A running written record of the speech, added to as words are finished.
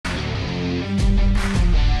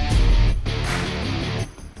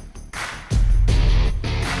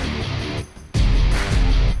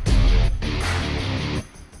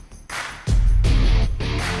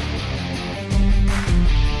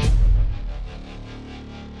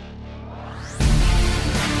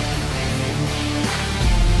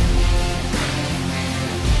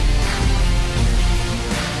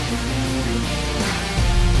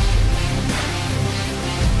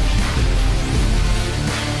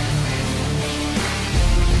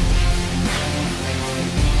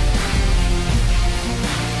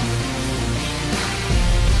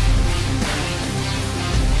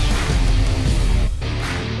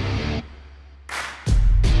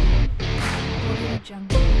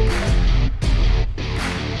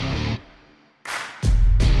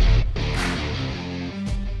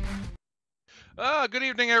Good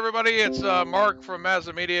evening, everybody. It's Mark from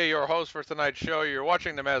Mazda Media, your host for tonight's show. You're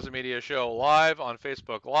watching the Mazda Media Show live on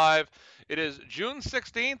Facebook Live. It is June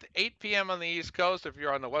 16th, 8 p.m. on the East Coast. If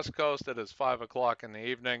you're on the West Coast, it is 5 o'clock in the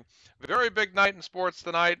evening. Very big night in sports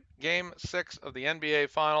tonight. Game 6 of the NBA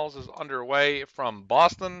Finals is underway from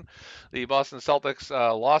Boston. The Boston Celtics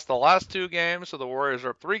lost the last 2 games, so the Warriors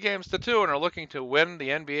are up 3 games to 2 and are looking to win the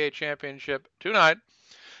NBA championship tonight.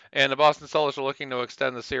 And the Boston Celtics are looking to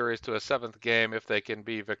extend the series to a 7th game if they can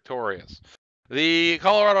be victorious. The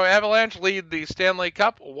Colorado Avalanche lead the Stanley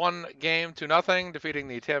Cup 1-0, defeating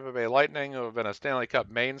the Tampa Bay Lightning, who have been a Stanley Cup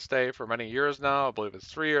mainstay for many years now. I believe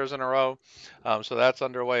it's 3 years in a row. So that's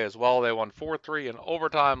underway as well. They won 4-3 in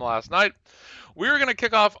overtime last night. We're going to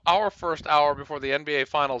kick off our first hour before the NBA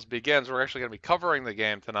Finals begins. We're actually going to be covering the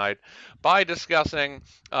game tonight by discussing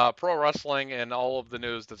pro wrestling and all of the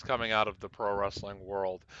news that's coming out of the pro wrestling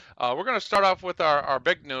world. We're going to start off with our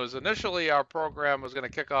big news. Initially, our program was going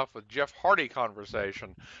to kick off with Jeff Hardy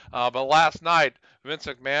conversation, but last night, Vince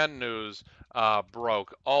McMahon news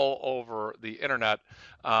broke all over the internet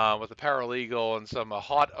with the paralegal and some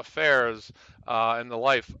hot affairs in the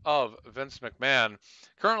life of Vince McMahon.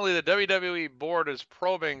 Currently, the WWE board is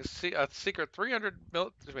probing a secret $3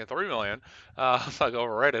 million, let's not go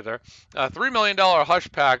overrate it there, $3 million hush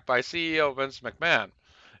pact by CEO Vince McMahon.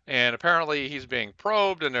 And apparently he's being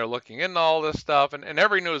probed, and they're looking into all this stuff. And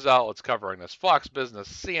every news outlet's covering this. Fox Business,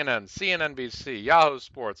 CNN, CNNBC, Yahoo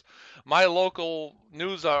Sports. My local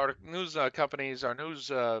news companies, our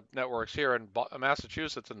news networks here in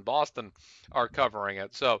Massachusetts and Boston are covering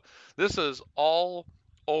it. So this is all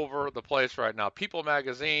over the place right now. People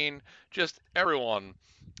Magazine, just everyone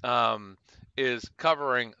is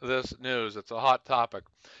covering this news. It's a hot topic.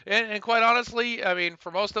 And quite honestly, I mean,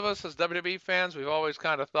 for most of us as WWE fans, we've always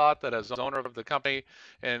kind of thought that as owner of the company,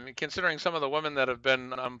 and considering some of the women that have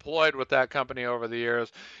been employed with that company over the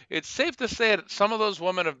years, it's safe to say that some of those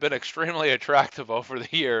women have been extremely attractive over the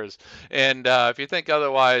years. And if you think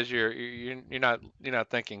otherwise, you're not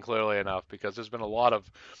thinking clearly enough, because there's been a lot of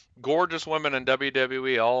gorgeous women in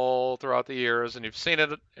WWE all throughout the years, and you've seen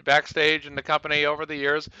it backstage in the company over the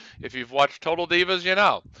years. If you've watched Total Divas, you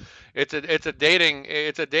know it's a dating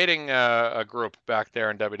group back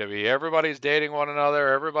there in WWE. Everybody's dating one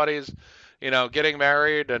another. Everybody's getting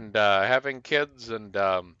married and having kids. And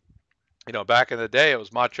back in the day it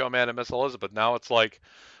was Macho Man and Miss Elizabeth. Now it's like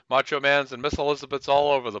Macho Man's and Miss Elizabeth's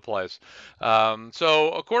all over the place.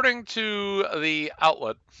 So according to the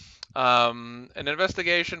outlet, an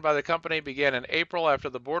investigation by the company began in April after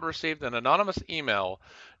the board received an anonymous email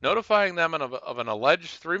notifying them of an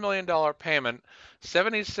alleged $3 million payment.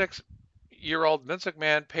 76-year-old Vince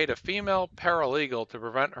McMahon paid a female paralegal to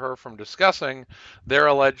prevent her from discussing their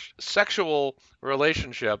alleged sexual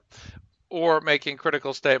relationship or making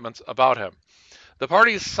critical statements about him. The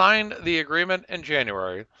parties signed the agreement in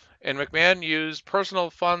January, and McMahon used personal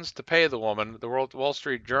funds to pay the woman, the Wall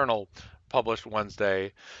Street Journal published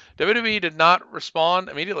Wednesday. WWE did not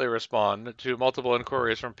immediately respond to multiple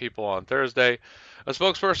inquiries from people on Thursday. A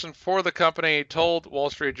spokesperson for the company told Wall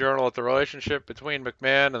Street Journal that the relationship between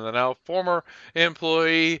McMahon and the now former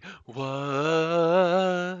employee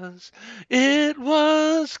was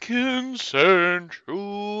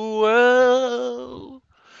consensual.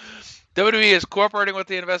 WWE is cooperating with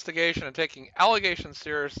the investigation and taking allegations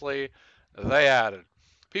seriously, they added.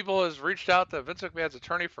 People has reached out to Vince McMahon's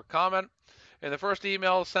attorney for comment. In the first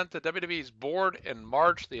email sent to WWE's board in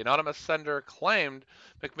March, the anonymous sender claimed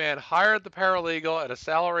McMahon hired the paralegal at a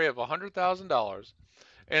salary of $100,000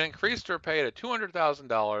 and increased her pay to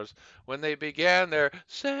 $200,000 when they began their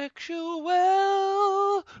sexual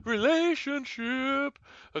relationship,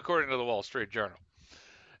 according to the Wall Street Journal.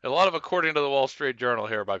 A lot of according to the Wall Street Journal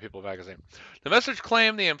here by People Magazine. The message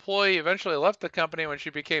claimed the employee eventually left the company when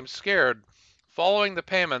she became scared following the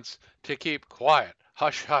payments to keep quiet.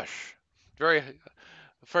 Hush, hush. Very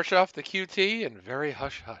fresh off the QT and very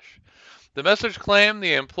hush, hush. The message claimed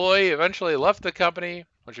the employee eventually left the company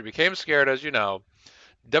when she became scared, as you know.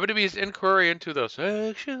 WWE's inquiry into the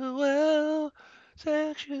sexual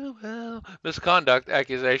misconduct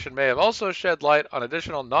accusation may have also shed light on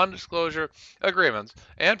additional non-disclosure agreements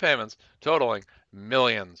and payments totaling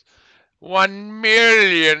millions. $1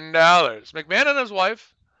 million. McMahon and his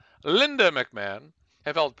wife, Linda McMahon,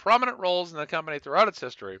 have held prominent roles in the company throughout its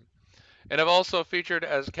history. and have also been featured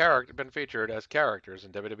as characters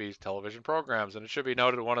in WWE's television programs. And it should be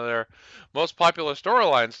noted one of their most popular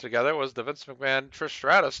storylines together was the Vince McMahon Trish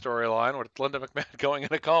Stratus storyline, with Linda McMahon going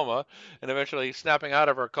in a coma and eventually snapping out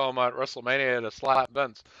of her coma at WrestleMania to slap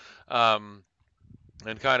Vince, and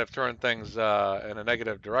kind of turn things in a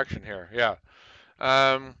negative direction here. Yeah.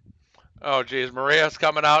 Um, Oh, geez. Maria's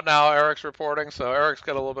coming out now. Eric's reporting, so Eric's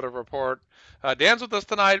got a little bit of report. Dan's with us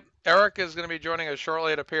tonight. Eric is going to be joining us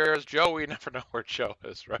shortly, it appears. Joe, we never know where Joe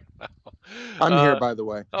is right now. I'm here, by the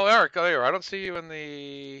way. Oh, Eric, oh, there. I don't see you in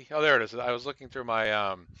the. Oh, there it is. I was looking through my.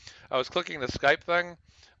 I was clicking the Skype thing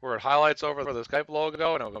where it highlights over the Skype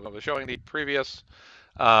logo, and it was showing the previous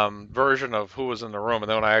version of who was in the room. And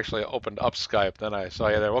then when I actually opened up Skype, then I saw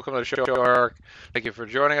you there. Welcome to the show, Eric. Thank you for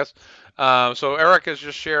joining us. So Eric has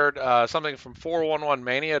just shared something from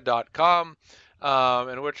 411mania.com,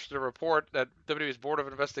 in which the report that WWE's Board of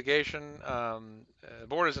Investigation,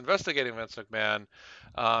 board is investigating Vince McMahon,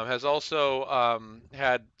 has also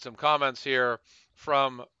had some comments here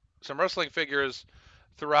from some wrestling figures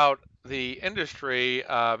throughout the industry.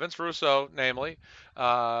 Vince Russo, namely,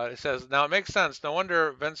 says, now it makes sense. No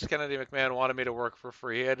wonder Vince Kennedy McMahon wanted me to work for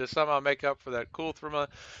free. He had to somehow make up for that cool three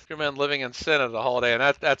men living in sin at the holiday,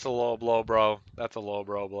 and that's a low blow, bro. That's a low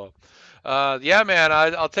blow. Yeah, man,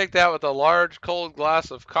 I'll take that with a large cold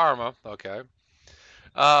glass of karma. Okay.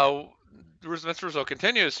 Vince Russo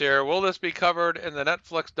continues here. Will this be covered in the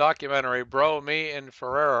Netflix documentary? Bro, me and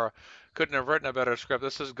Ferrera couldn't have written a better script.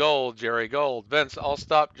 This is gold, Jerry, gold. Vince, I'll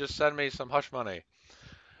stop. Just send me some hush money.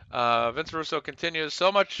 Vince Russo continues.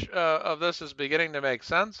 So much of this is beginning to make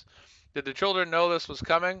sense. Did the children know this was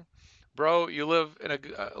coming? Bro, you live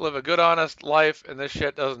a good, honest life, and this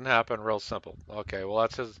shit doesn't happen. Real simple. Okay, well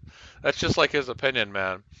that's just like his opinion,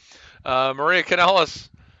 man. Maria Kanellis,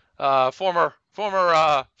 former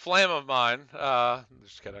flame of mine.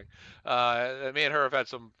 Just kidding. Me and her have had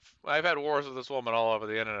I've had wars with this woman all over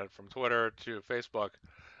the internet, from Twitter to Facebook.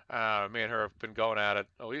 Me and her have been going at it.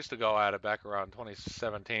 We used to go at it back around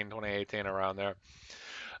 2017, 2018, around there.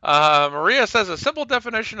 Maria says a simple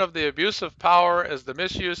definition of the abuse of power is the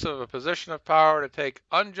misuse of a position of power to take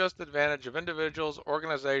unjust advantage of individuals,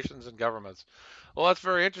 organizations, and governments. Well, that's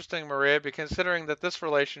very interesting, Maria, considering that this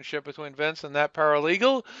relationship between Vince and that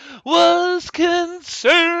paralegal was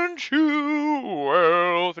consensual.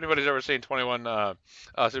 If anybody's ever seen 21, the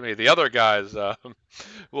other guys,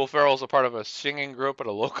 Will Ferrell's a part of a singing group at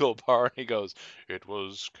a local bar, and he goes, "It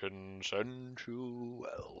was consensual."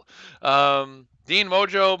 Dean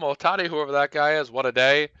Mojo Motati, whoever that guy is, what a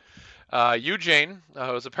day. Eugene,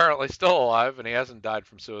 who's apparently still alive, and he hasn't died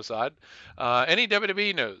from suicide. Any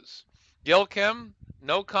WWE news? Gil Kim,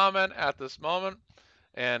 no comment at this moment,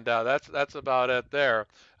 and that's about it there.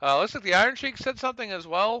 Looks like the Iron Sheik said something as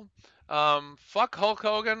well. Fuck Hulk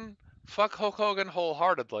Hogan. Fuck Hulk Hogan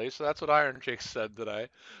wholeheartedly. So that's what Iron Sheik said today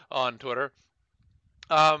on Twitter.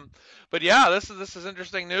 But yeah, this is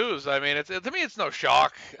interesting news. I mean, to me, it's no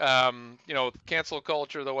shock. Cancel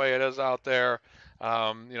culture the way it is out there.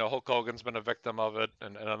 Hulk Hogan's been a victim of it,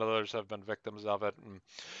 and others have been victims of it. And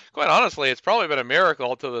quite honestly, it's probably been a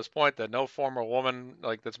miracle to this point that no former woman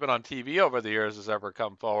that's been on TV over the years has ever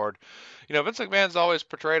come forward. Vince McMahon's always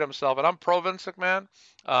portrayed himself, and I'm pro Vince McMahon.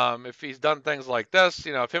 If he's done things like this,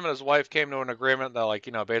 if him and his wife came to an agreement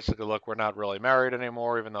that, basically, look, we're not really married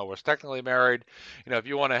anymore, even though we're technically married. If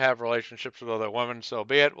you want to have relationships with other women, so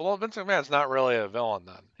be it. Well, Vince McMahon's not really a villain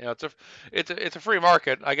then. It's a free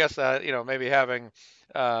market. I guess maybe having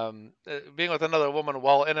being with another woman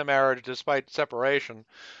while in a marriage despite separation,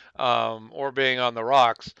 or being on the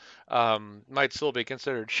rocks, might still be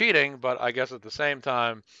considered cheating. But I guess at the same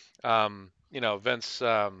time, Vince,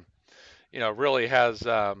 really has.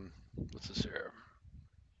 What's this here?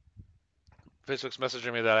 Facebook's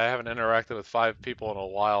messaging me that I haven't interacted with 5 people in a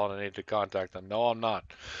while and I need to contact them. No, I'm not.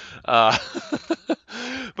 Uh,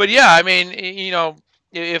 but yeah, I mean,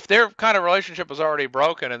 if their kind of relationship was already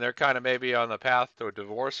broken and they're kind of maybe on the path to a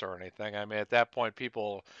divorce or anything, I mean, at that point,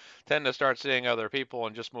 people tend to start seeing other people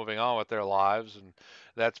and just moving on with their lives, and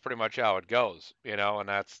that's pretty much how it goes, and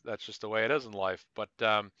that's just the way it is in life. But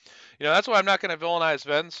that's why I'm not going to villainize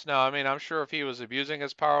Vince. Now, I mean, I'm sure if he was abusing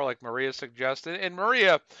his power, like Maria suggested, and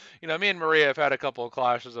Maria, me and Maria have had a couple of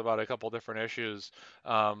clashes about a couple of different issues,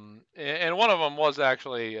 and one of them was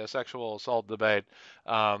actually a sexual assault debate.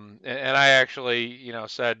 And I actually,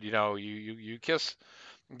 said, you kiss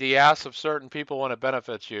the ass of certain people when it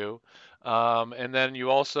benefits you, and then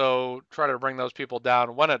you also try to bring those people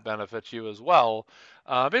down when it benefits you as well.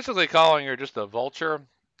 Basically calling her just a vulture.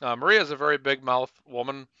 Maria's a very big mouth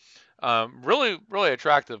woman. Really, really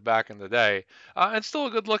attractive back in the day, and still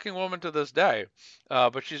a good-looking woman to this day.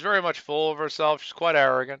 But she's very much full of herself. She's quite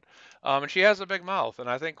arrogant, and she has a big mouth. And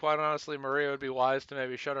I think, quite honestly, Maria would be wise to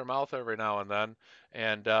maybe shut her mouth every now and then.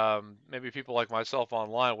 And maybe people like myself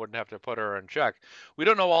online wouldn't have to put her in check. We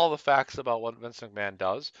don't know all the facts about what Vince McMahon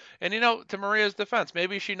does. And to Maria's defense,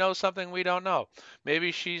 maybe she knows something we don't know.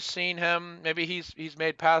 Maybe she's seen him. Maybe he's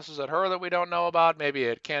made passes at her that we don't know about. Maybe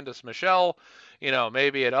at Candice Michelle.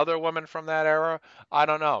 Maybe at other women from that era. I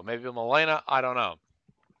don't know. Maybe Melena. I don't know.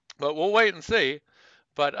 But we'll wait and see.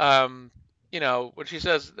 But when she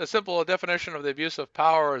says a simple definition of the abuse of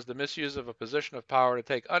power is the misuse of a position of power to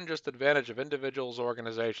take unjust advantage of individuals,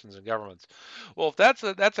 organizations, and governments. Well, if that's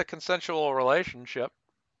a consensual relationship,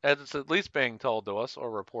 as it's at least being told to us or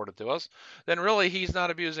reported to us, then really he's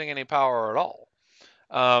not abusing any power at all.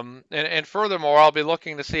 And furthermore, I'll be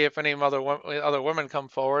looking to see if any other women come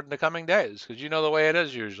forward in the coming days, because you know the way it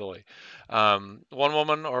is usually. One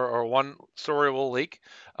woman or one story will leak,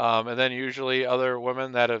 and then usually other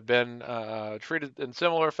women that have been treated in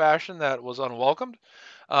similar fashion that was unwelcomed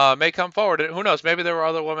may come forward. And who knows? Maybe there were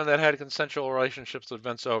other women that had consensual relationships with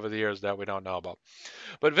Vince over the years that we don't know about.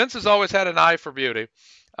 But Vince has always had an eye for beauty.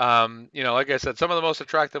 Like I said, some of the most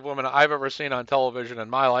attractive women I've ever seen on television in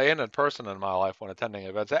my life and in person in my life when attending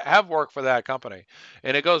events have worked for that company.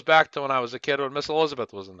 And it goes back to when I was a kid when Miss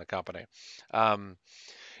Elizabeth was in the company. Um,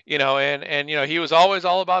 he was always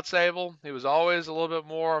all about Sable. He was always a little bit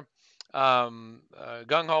more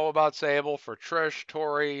gung ho about Sable for Trish,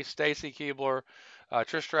 Tori, Stacy Keibler,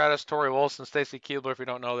 Trish Stratus, Tori Wilson, Stacy Keibler, if you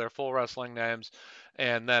don't know their full wrestling names.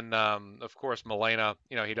 And then, of course, Melena,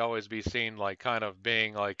 he'd always be seen like kind of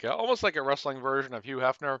being like almost like a wrestling version of Hugh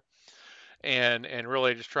Hefner, and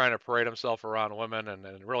really just trying to parade himself around women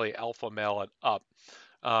and really alpha male it up,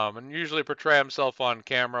 and usually portray himself on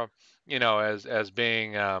camera, as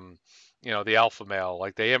being, the alpha male.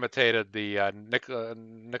 Like they imitated the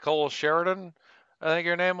Nicole Sheridan, I think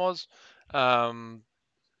her name was, um,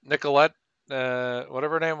 Nicolette,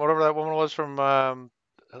 whatever that woman was from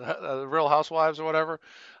Real Housewives or whatever,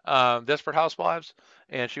 Desperate Housewives,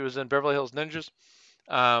 and she was in Beverly Hills Ninjas.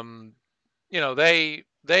 Um, they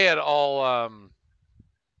had all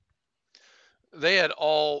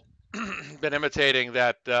been imitating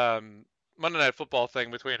that Monday Night Football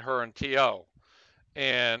thing between her and To,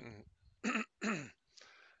 and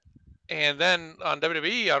and then on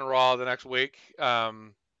WWE on Raw the next week,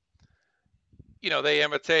 they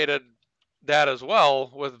imitated that as well,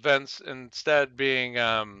 with Vince instead being,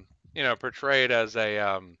 portrayed as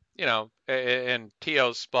a, in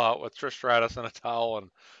To's spot with Trish Stratus in a towel and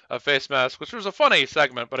a face mask, which was a funny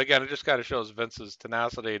segment, but again, it just kind of shows Vince's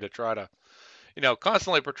tenacity to try to,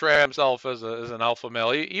 constantly portray himself as an alpha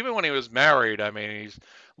male. Even when he was married, I mean, he's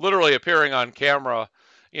literally appearing on camera,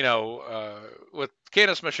 with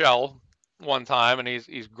Candice Michelle one time, and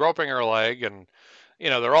he's groping her leg, and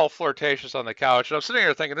they're all flirtatious on the couch. And I'm sitting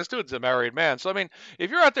here thinking, this dude's a married man. So I mean, if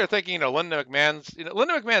you're out there thinking, Linda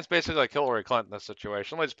McMahon's basically like Hillary Clinton in this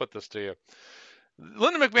situation. Let me just put this to you.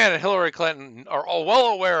 Linda McMahon and Hillary Clinton are all well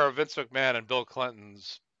aware of Vince McMahon and Bill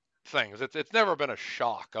Clinton's things. It's never been a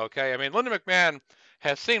shock, okay? I mean, Linda McMahon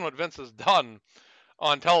has seen what Vince has done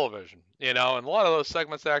on television, and a lot of those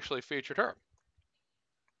segments actually featured her.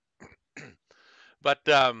 But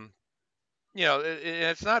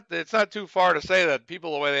it's not too far to say that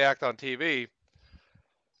people, the way they act on TV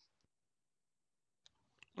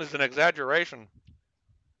is an exaggeration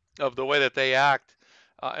of the way that they act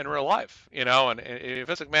in real life, and if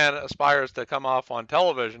Vince McMahon aspires to come off on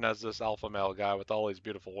television as this alpha male guy with all these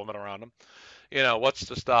beautiful women around him, what's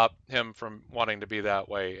to stop him from wanting to be that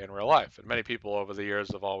way in real life? And many people over the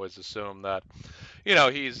years have always assumed that,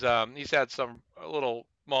 he's had some little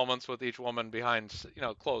moments with each woman behind,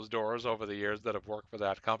 closed doors over the years that have worked for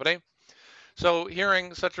that company. So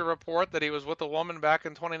hearing such a report that he was with a woman back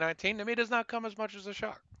in 2019 to me does not come as much as a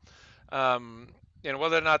shock. Um, and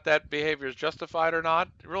whether or not that behavior is justified or not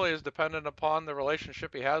really is dependent upon the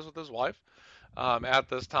relationship he has with his wife. At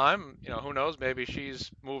this time, who knows? Maybe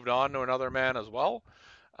she's moved on to another man as well,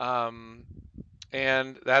 um,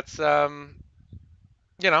 and that's kind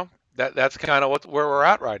of where we're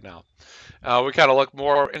at right now. We kind of look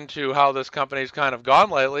more into how this company's kind of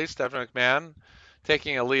gone lately. Stephanie McMahon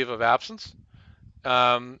taking a leave of absence.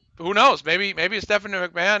 Who knows? Maybe Stephanie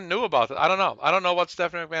McMahon knew about it. I don't know. I don't know what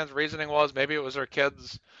Stephanie McMahon's reasoning was. Maybe it was her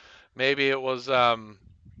kids. Maybe it was,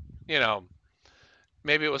 you know,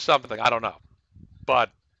 maybe it was something. I don't know.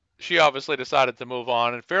 But she obviously decided to move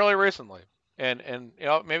on, and fairly recently. And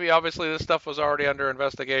maybe obviously this stuff was already under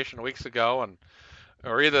investigation weeks ago, and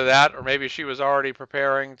or either that, or maybe she was already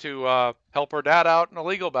preparing to help her dad out in a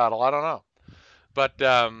legal battle. I don't know. But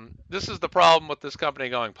this is the problem with this company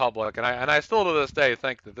going public, and I still to this day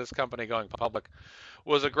think that this company going public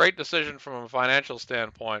was a great decision from a financial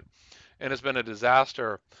standpoint, and has been a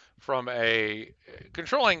disaster from a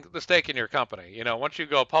controlling the stake in your company. You know, once you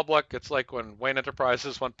go public, it's like when Wayne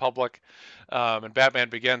Enterprises went public, and Batman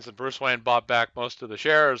Begins, and Bruce Wayne bought back most of the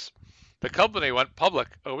shares. The company went public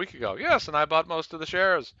a week ago. Yes, and I bought most of the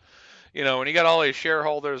shares. You know, when you got all these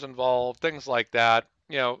shareholders involved, things like that.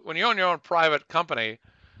 You know, when you own your own private company,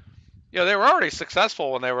 you know, they were already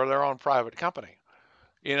successful when they were their own private company.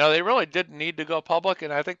 You know, they really didn't need to go public,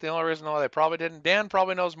 and I think the only reason why they probably didn't, Dan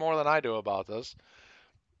probably knows more than I do about this,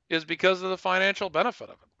 is because of the financial benefit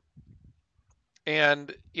of it.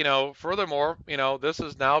 And, you know, furthermore, you know, this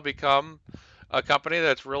has now become a company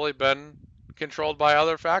that's really been controlled by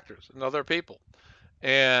other factors and other people.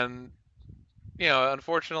 And, you know,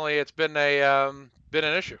 unfortunately, it's been an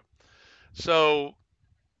issue. So,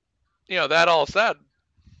 you know, that all said,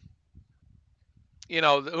 you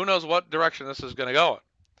know, who knows what direction this is going to go in.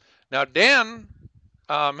 Now, Dan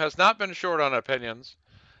has not been short on opinions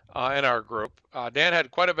in our group. Dan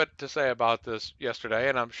had quite a bit to say about this yesterday,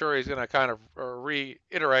 and I'm sure he's going to kind of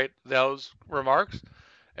reiterate those remarks,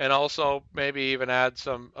 and also maybe even add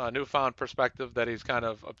some newfound perspective that he's kind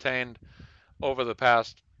of obtained over the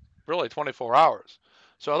past really 24 hours.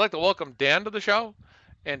 So I'd like to welcome Dan to the show.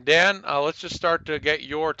 And Dan, let's just start to get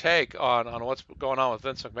your take on what's going on with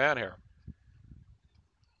Vince McMahon here.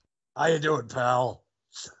 How you doing, pal?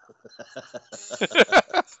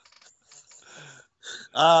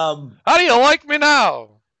 How do you like me now?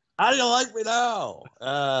 How do you like me now?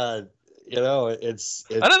 You know, it's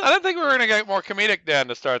I didn't think we were going to get more comedic Dan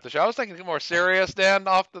to start the show. I was thinking more serious Dan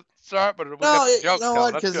off the start, but we got the jokes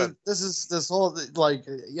coming. That's good. This whole, like,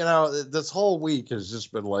 you know, this whole week has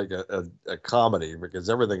just been like a comedy, because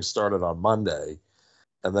everything started on Monday.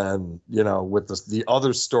 And then, you know, with the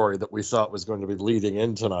other story that we thought was going to be leading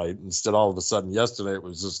in tonight, instead all of a sudden yesterday it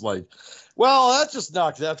was just like, well, that just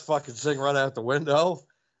knocked that fucking thing right out the window.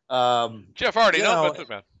 Jeff Hardy, no Vince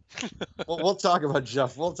McMahon. We'll talk about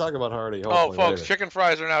Jeff. We'll talk about Hardy. Oh, folks, later. Chicken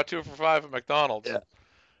fries are now 2 for $5 at McDonald's.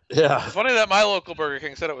 Yeah. It's funny that my local Burger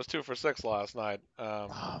King said it was 2 for $6 last night,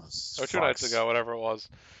 or 2 nights ago, whatever it was.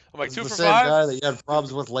 I'm like, 2 for $5? The same guy that you had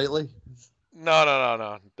problems with lately?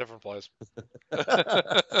 No. Different place.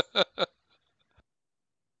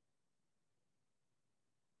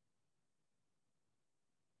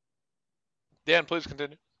 Dan, please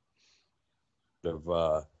continue.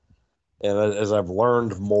 And as I've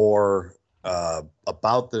learned more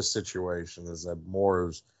about this situation, as I've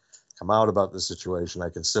more come out about this situation, I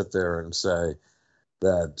can sit there and say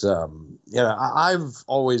that, you know, I've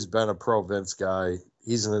always been a pro Vince guy.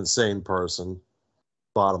 He's an insane person.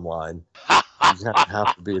 Bottom line, you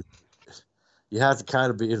have to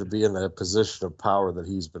kind of be in the position of power that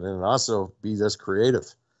he's been in, and also be this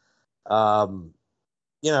creative. You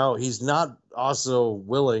know, he's also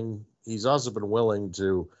been willing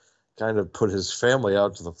to kind of put his family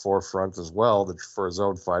out to the forefront as well, for his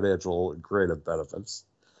own financial and creative benefits.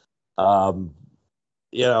 You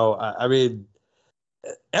know, I mean,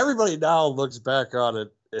 everybody now looks back on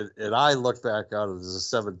it, and I look back on it as a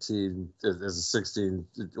 16.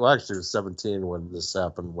 Well, actually, it was 17 when this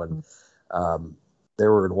happened, when they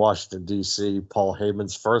were in Washington, D.C., Paul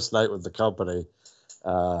Heyman's first night with the company,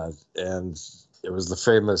 and it was the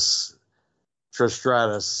famous Trish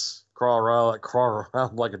Stratus crawl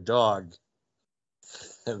around like a dog.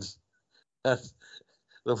 And that's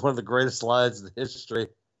one of the greatest lines in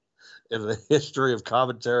the history of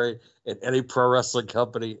commentary in any pro wrestling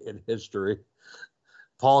company in history.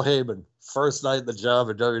 Paul Heyman, first night in the job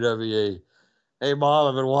at WWE. Hey, Mom,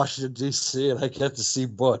 I'm in Washington, D.C., and I get to see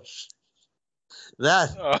Bush.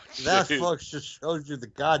 That, folks, just shows you the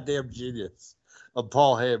goddamn genius of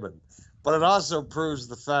Paul Heyman. But it also proves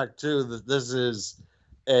the fact, too, that this is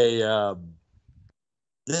a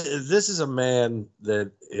man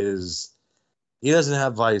that he doesn't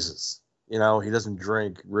have vices. You know, he doesn't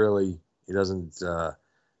drink, really. He doesn't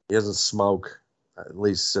smoke, at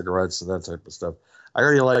least cigarettes and that type of stuff. I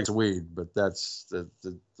heard he likes weed, but that's the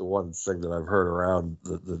one thing that I've heard around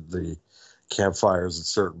the campfires at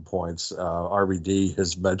certain points. RBD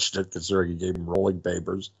has mentioned it, considering he gave him rolling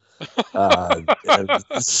papers.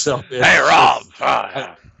 So, hey, Rob.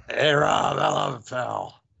 Hey, Rob, I love it,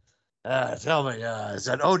 pal. Tell me, is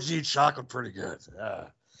that OG chocolate pretty good?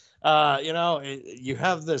 You know, you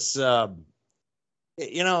have this,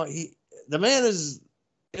 you know, the man is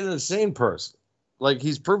an insane person. Like,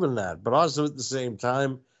 he's proven that. But also at the same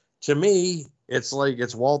time, to me, it's like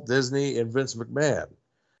it's Walt Disney and Vince McMahon.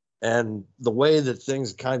 And the way that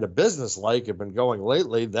things kind of business-like have been going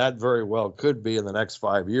lately, that very well could be in the next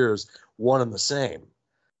 5 years, one and the same.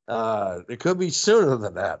 It could be sooner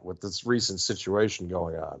than that with this recent situation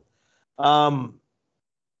going on.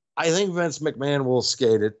 I think Vince McMahon will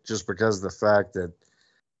skate it just because of the fact that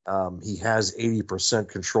he has 80%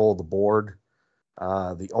 control of the board.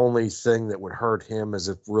 The only thing that would hurt him is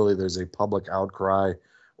if really there's a public outcry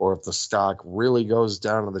or if the stock really goes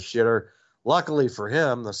down to the shitter. Luckily for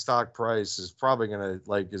him, the stock price is probably going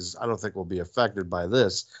to I don't think will be affected by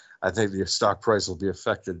this. I think the stock price will be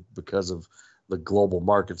affected because of the global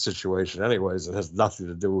market situation anyways. It has nothing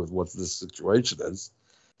to do with what this situation is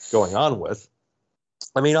going on with.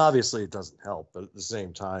 I mean, obviously it doesn't help, but at the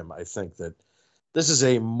same time, I think that this is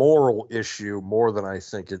a moral issue more than I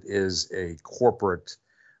think it is a corporate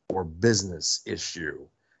or business issue.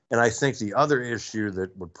 And I think the other issue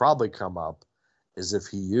that would probably come up is if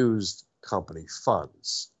he used company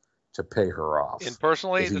funds to pay her off. And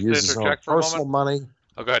personally, if he to uses his own interject for a personal money.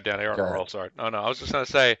 Oh, go ahead, Danny. You're on a roll. Sorry. No, I was just going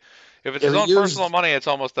to say, if it's his own personal money, it's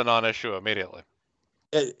almost a non-issue immediately.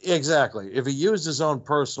 Exactly. If he used his own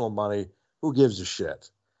personal money, who gives a shit?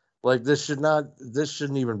 Like, this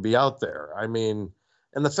shouldn't even be out there. I mean,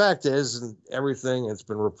 and the fact is, and everything, it's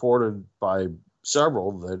been reported by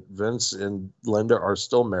several that Vince and Linda are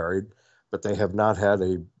still married, but they have not had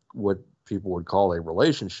what people would call a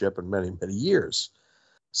relationship in many, many years.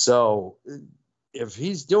 So if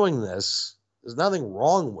he's doing this, there's nothing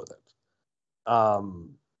wrong with it.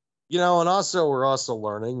 And also we're also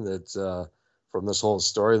learning that from this whole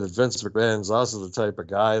story that Vince McMahon is also the type of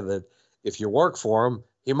guy that if you work for him,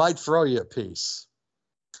 he might throw you a piece.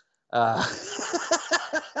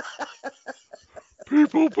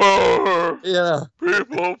 People power. Yeah.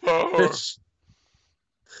 People power.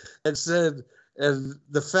 And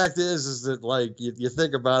the fact is that like you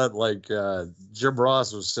think about it, like Jim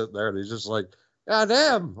Ross was sitting there and he's just like, God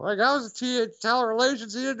damn, like I was a talent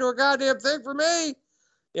relations, he didn't do a goddamn thing for me.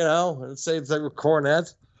 And same thing with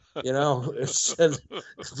Cornette.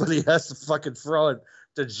 But he has to fucking throw it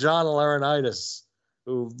to John Laurinaitis,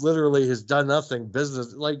 who literally has done nothing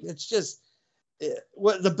business. Like, it's just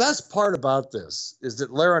what the best part about this is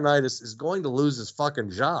that Laurinaitis is going to lose his fucking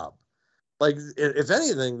job. Like, if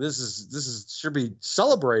anything, this should be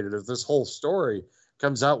celebrated if this whole story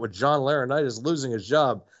comes out with John Laurinaitis losing his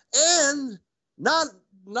job. And not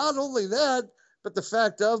only that, but the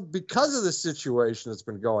fact of, because of the situation that's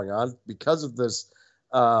been going on, because of this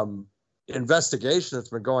investigation that's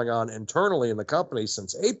been going on internally in the company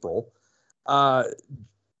since April,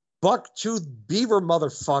 buck-toothed beaver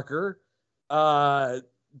motherfucker,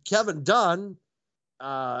 Kevin Dunn,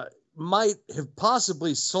 might have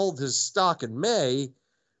possibly sold his stock in May,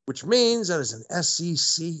 which means that is an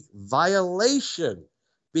SEC violation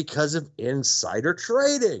because of insider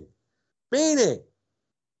trading, meaning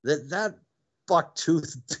that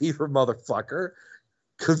buck-toothed beaver motherfucker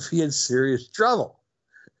could be in serious trouble,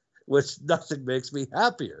 which nothing makes me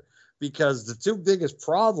happier, because the two biggest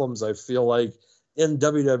problems I feel like in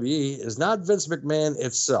WWE is not Vince McMahon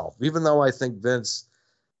itself, even though I think Vince,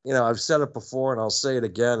 I've said it before and I'll say it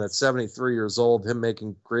again, at 73 years old, him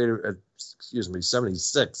making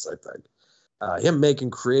 76, I think, him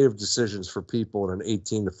making creative decisions for people in an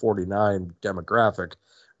 18 to 49 demographic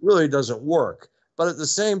really doesn't work. But at the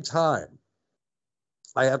same time,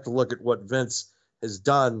 I have to look at what Vince has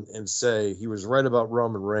done and say he was right about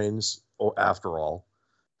Roman Reigns. After all,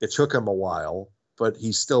 it took him a while, but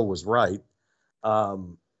he still was right.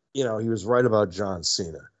 He was right about John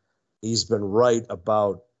Cena. He's been right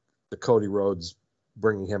about the Cody Rhodes,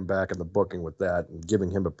 bringing him back in the booking with that and giving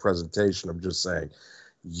him a presentation of just saying,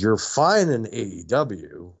 you're fine in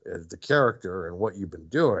AEW as the character and what you've been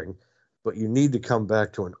doing, but you need to come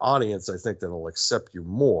back to an audience, I think, that'll accept you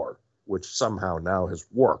more, which somehow now has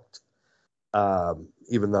worked.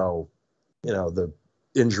 Even though, the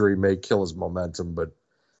injury may kill his momentum, but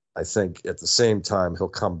I think at the same time, he'll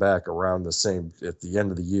come back around the same at the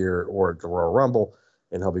end of the year or at the Royal Rumble,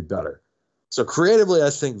 and he'll be better. So creatively, I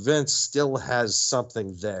think Vince still has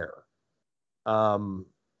something there.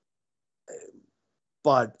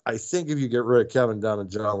 But I think if you get rid of Kevin Dunn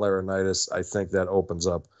and John Laurinaitis, I think that opens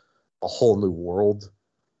up a whole new world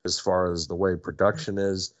as far as the way production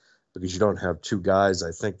is, because you don't have two guys,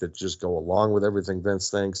 I think, that just go along with everything Vince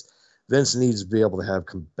thinks. Vince needs to be able to have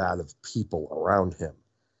combative people around him.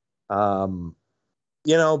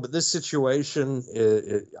 But this situation,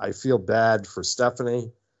 I feel bad for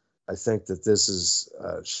Stephanie. I think that this is,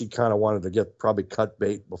 she kind of wanted to get probably cut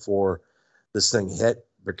bait before this thing hit,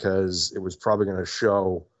 because it was probably going to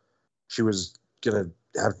show she was going to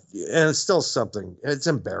have, and it's still something, it's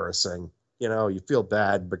embarrassing, You know, you feel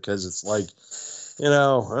bad because it's like,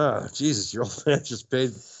 Jesus, your old man just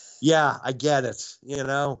paid. Yeah, I get it. You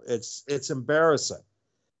know, it's embarrassing.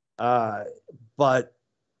 But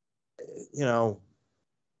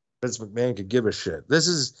Vince McMahon could give a shit. This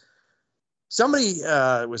is somebody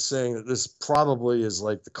was saying that this probably is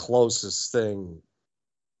like the closest thing,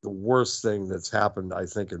 the worst thing that's happened, I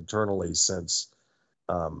think, internally since,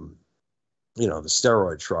 the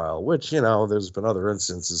steroid trial, which, there's been other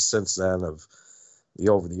instances since then of the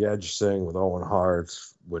over the edge thing with Owen Hart,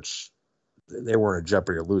 which they weren't in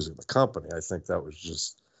jeopardy of losing the company. I think that was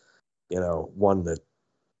just, one that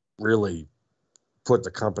really put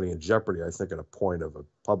the company in jeopardy, I think, at a point of a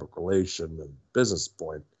public relation and business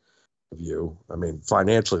point of view. I mean,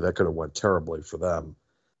 financially, that could have went terribly for them.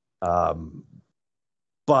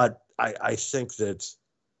 But I think that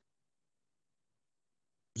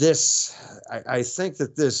I think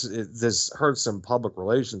that this hurts them public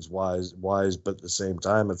relations wise, but at the same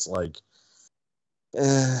time, it's like,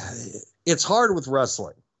 it's hard with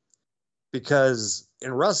wrestling because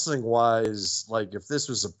in wrestling wise, like if this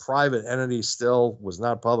was a private entity still was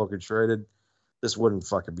not publicly traded, this wouldn't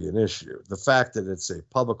fucking be an issue. The fact that it's a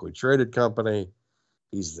publicly traded company,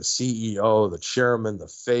 he's the CEO, the chairman, the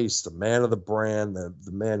face, the man of the brand, the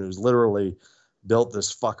man who's literally built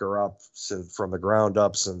this fucker up from the ground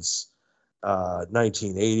up since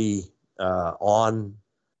 1980 on.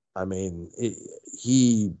 I mean,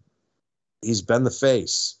 he's been the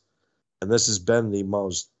face, and this has been the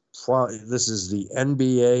most. This is the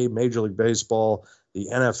NBA, Major League Baseball, the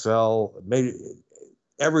NFL,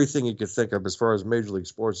 everything you could think of as far as Major League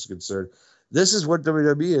Sports is concerned. This is what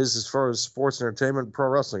WWE is as far as sports entertainment and pro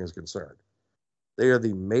wrestling is concerned. They are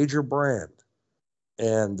the major brand.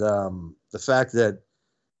 And the fact that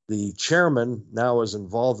the chairman now is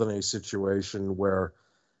involved in a situation where,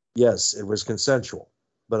 yes, it was consensual,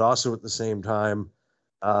 but also at the same time,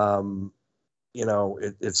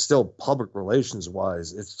 it's still public relations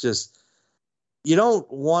wise. It's just, you don't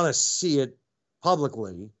want to see it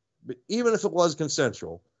publicly, but even if it was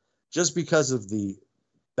consensual, just because of the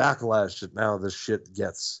backlash that now this shit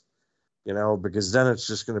gets, because then it's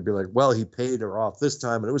just going to be like, well, he paid her off this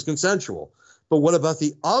time and it was consensual. But what about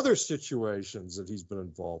the other situations that he's been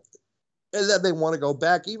involved in? And then they want to go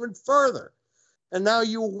back even further. And now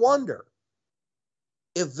you wonder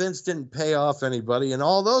if Vince didn't pay off anybody and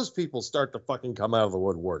all those people start to fucking come out of the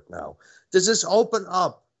woodwork now. Does this open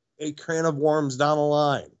up a can of worms down the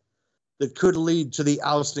line that could lead to the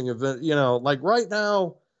ousting of it? Like right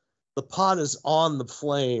now, the pot is on the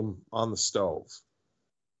flame on the stove.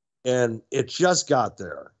 And it just got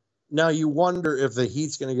there. Now you wonder if the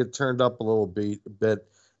heat's going to get turned up a little bit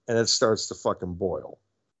and it starts to fucking boil.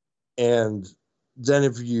 And then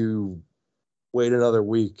if you wait another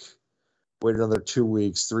week, wait another 2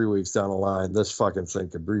 weeks, 3 weeks down the line, this fucking thing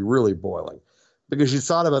could be really boiling. Because you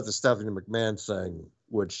thought about the Stephanie McMahon thing,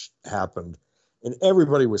 which happened, and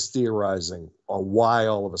everybody was theorizing on why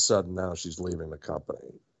all of a sudden now she's leaving the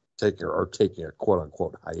company, taking a quote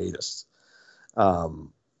unquote hiatus.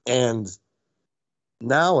 And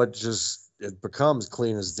now it becomes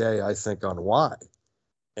clean as day, I think, on why.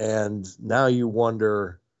 And now you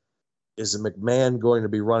wonder, is McMahon going to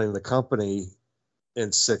be running the company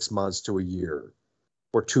in 6 months to a year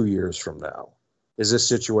or 2 years from now? Is this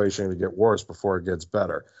situation going to get worse before it gets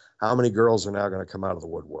better? How many girls are now going to come out of the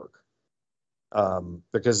woodwork?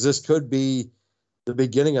 Because this could be the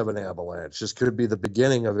beginning of an avalanche. This could be the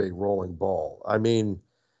beginning of a rolling ball. I mean,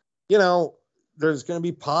 there's going to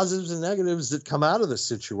be positives and negatives that come out of this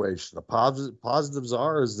situation. The positives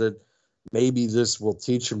is that maybe this will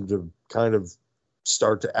teach him to kind of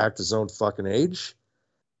start to act his own fucking age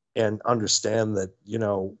and understand that,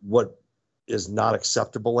 what is not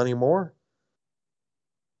acceptable anymore.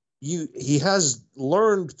 He has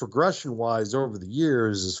learned progression wise over the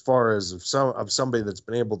years, as far as of somebody that's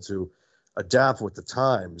been able to adapt with the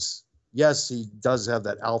times. Yes, he does have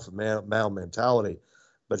that alpha male mentality,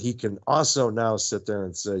 but he can also now sit there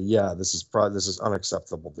and say, yeah, this is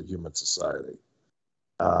unacceptable to human society,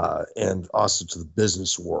 and also to the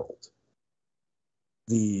business world.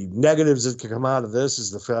 The negatives that can come out of this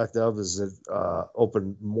is the fact of is that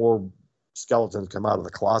open more skeletons come out of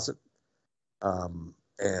the closet,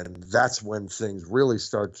 and that's when things really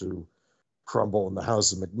start to crumble in the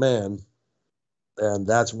house of McMahon, and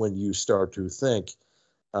that's when you start to think,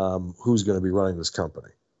 who's going to be running this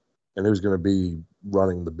company, and who's going to be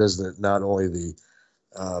running the business, not only the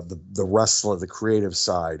wrestler, the creative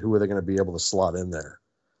side, who are they going to be able to slot in there?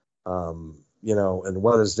 And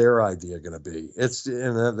what is their idea going to be? It's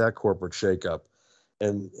in that corporate shakeup.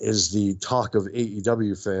 And is the talk of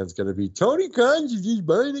AEW fans going to be Tony Khan's is just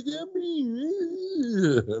buying a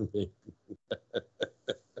company?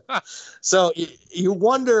 So you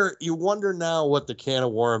wonder now what the can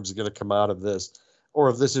of worms is going to come out of this, or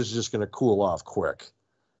if this is just going to cool off quick.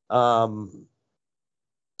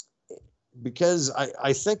 Because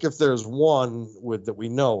I think if there's one that we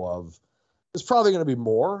know of, there's probably going to be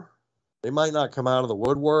more. They might not come out of the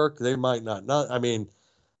woodwork. They might not. I mean,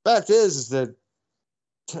 fact is that,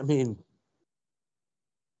 I mean,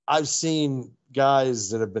 I've seen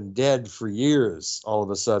guys that have been dead for years, all of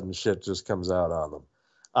a sudden shit just comes out on them.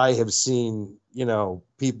 I have seen,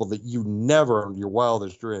 people that you never in your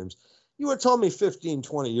wildest dreams, you had told me 15,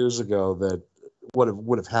 20 years ago that what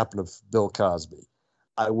would have happened to Bill Cosby.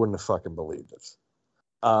 I wouldn't have fucking believed it.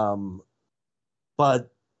 But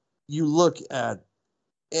you look at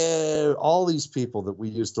all these people that we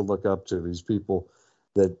used to look up to, these people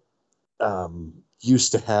that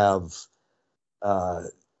used to have,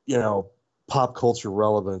 pop culture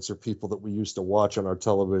relevance, or people that we used to watch on our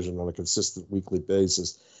television on a consistent weekly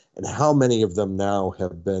basis, and how many of them now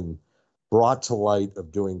have been brought to light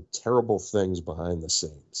of doing terrible things behind the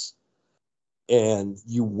scenes. And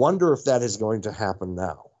you wonder if that is going to happen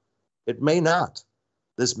now. It may not.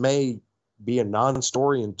 This may be a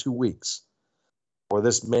non-story in 2 weeks, or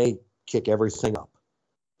this may kick everything up.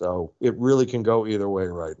 So it really can go either way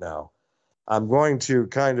right now. I'm going to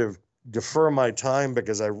kind of defer my time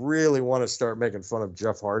because I really want to start making fun of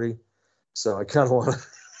Jeff Hardy. So I kind of want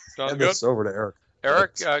to hand this over to Eric.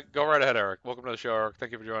 Eric, go right ahead, Eric. Welcome to the show, Eric.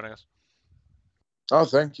 Thank you for joining us. Oh,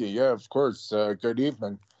 thank you. Yeah, of course. Good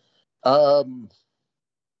evening. I'm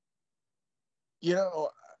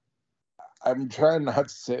trying not to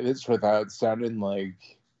say this without sounding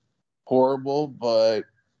like horrible,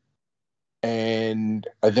 and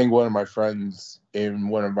I think one of my friends in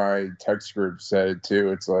one of my text groups said it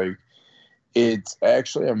too. It's like, it's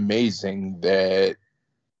actually amazing that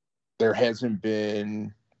there hasn't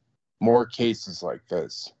been more cases like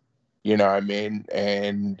this. You know what I mean?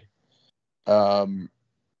 And, for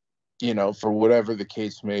whatever the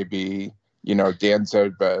case may be, Dan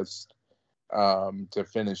said best, to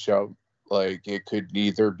finish up, like, it could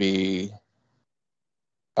either be,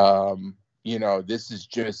 this is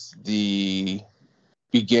just the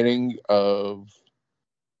beginning of,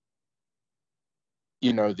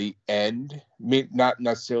 the end, not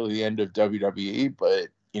necessarily the end of WWE, but,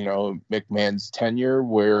 McMahon's tenure,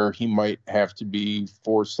 where he might have to be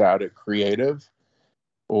forced out at creative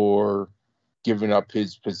or given up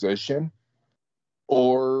his position.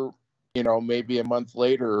 Or, maybe a month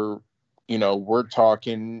later, we're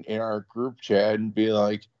talking in our group chat and be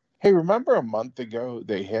like, hey, remember a month ago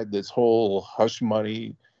they had this whole hush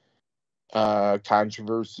money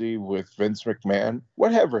controversy with Vince McMahon?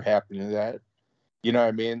 Whatever happened to that? You know what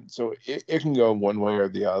I mean? So it can go one way or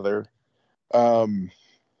the other.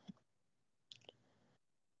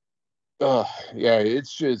 Yeah,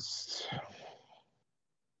 it's just,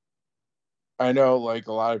 I know, like,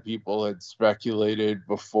 a lot of people had speculated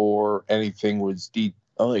before anything was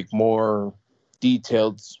more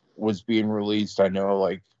detailed was being released. I know,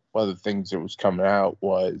 like, one of the things that was coming out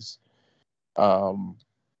was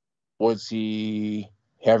he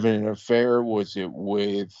having an affair? Was it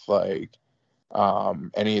with, like,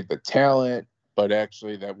 any of the talent? But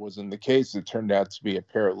actually that wasn't the case. It turned out to be a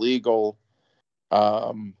paralegal.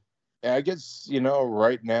 I guess,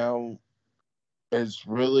 right now is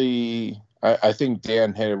really, I think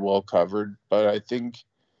Dan had it well covered, but I think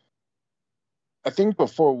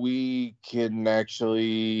before we can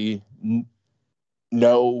actually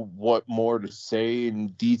know what more to say in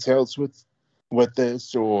details with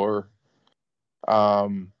this, or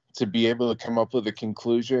to be able to come up with a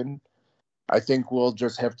conclusion, I think we'll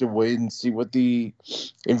just have to wait and see what the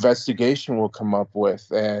investigation will come up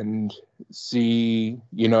with, and see,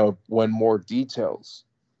 when more details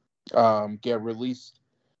get released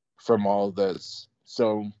from all of this.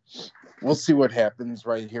 So we'll see what happens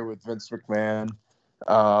right here with Vince McMahon.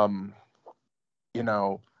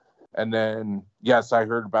 And then, yes, I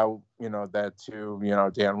heard about, that too.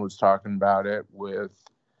 Dan was talking about it with,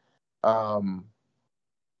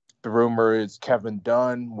 the rumor is Kevin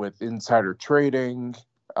Dunn with insider trading,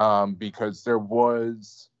 because there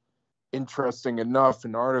was, interesting enough,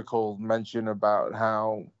 an article mentioned about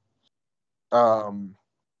how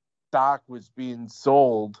stock was being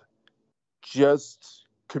sold, just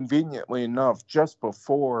conveniently enough, just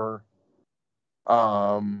before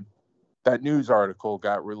that news article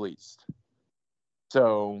got released.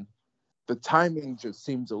 So the timing just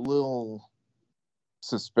seems a little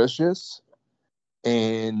suspicious.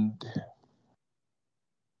 And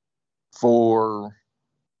for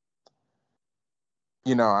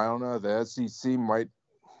I don't know. The SEC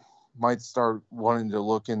might start wanting to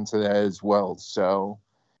look into that as well. So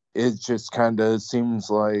it just kind of seems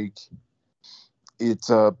like it's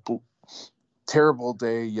a terrible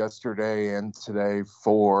day yesterday and today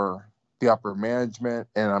for the upper management,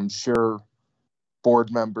 and I'm sure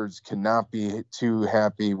board members cannot be too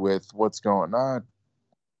happy with what's going on.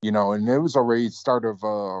 And it was already start of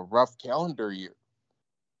a rough calendar year.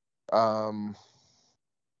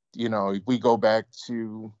 We go back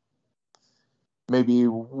to maybe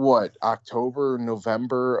October,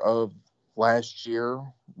 November of last year,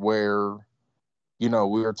 where, we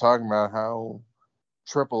were talking about how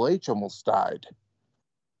Triple H almost died.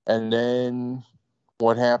 And then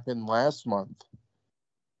what happened last month?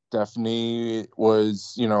 Stephanie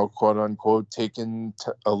was, quote unquote, taken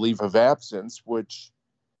a leave of absence, which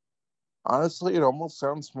honestly, it almost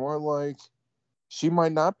sounds more like she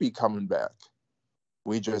might not be coming back.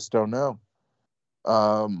 We just don't know.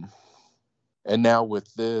 And now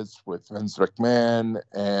with Vince McMahon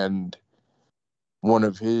and one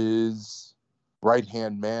of his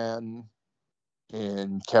right-hand man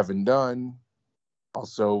and Kevin Dunn,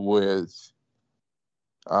 also with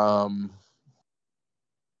John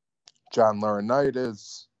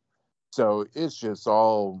Laurinaitis. So it's just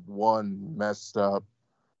all one messed up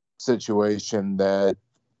situation that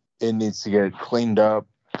it needs to get cleaned up.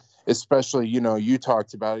 Especially, you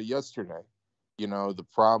talked about it yesterday. The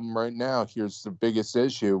problem right now, here's the biggest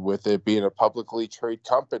issue with it being a publicly traded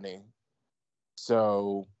company.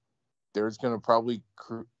 So there's going to probably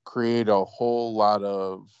create a whole lot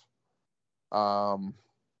of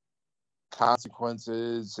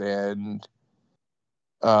consequences, and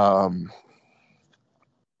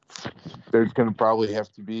there's going to probably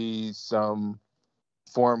have to be some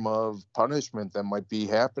form of punishment that might be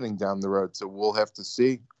happening down the road. So we'll have to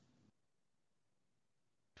see.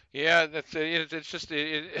 Yeah, it's just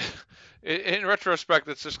in retrospect,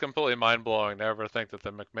 it's just completely mind blowing to ever think that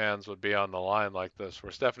the McMahons would be on the line like this,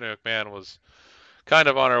 where Stephanie McMahon was kind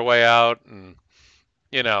of on her way out, and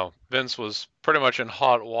Vince was pretty much in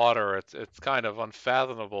hot water. It's kind of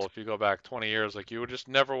unfathomable if you go back 20 years. Like, you would just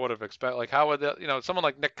never would have expected. Like, how would that, someone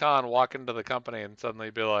like Nick Khan walk into the company and suddenly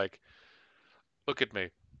be like, "Look at me,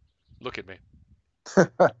 look at me,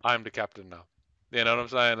 I'm the captain now." You know what I'm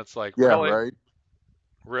saying? It's like, Yeah, really, right.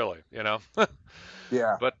 really, Yeah.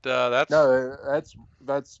 But that's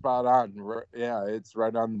spot on. Yeah, it's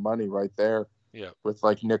right on the money right there. Yeah, with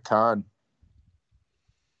like Nick Khan.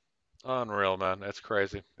 Unreal, man. It's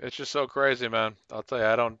crazy. It's just so crazy, man. I'll tell you,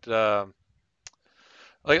 I don't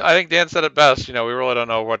I think Dan said it best. We really don't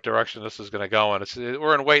know what direction this is going to go in.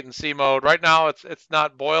 We're in wait and see mode right now. It's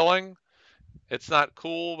not boiling, it's not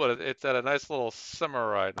cool, but it's at a nice little simmer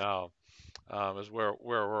right now. Is where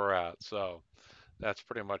we're at. So that's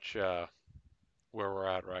pretty much where we're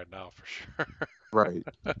at right now for sure. Right.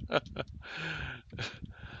 I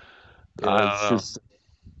Yeah, don't it's know.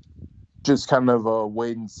 just kind of a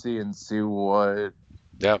wait and see what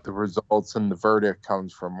Yep. the results and the verdict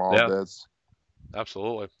comes from all Yeah. this.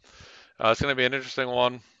 Absolutely. It's going to be an interesting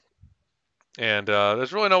one, and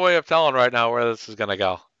there's really no way of telling right now where this is going to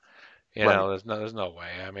go. Right. There's no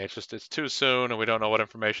way. I mean, it's too soon, and we don't know what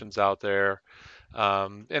information's out there.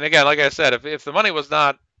 And again, like I said, if the money was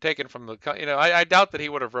not taken from I doubt that he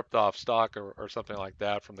would have ripped off stock or something like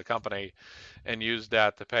that from the company and used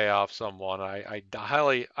that to pay off someone.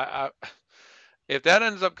 If that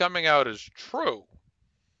ends up coming out as true,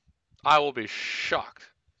 I will be shocked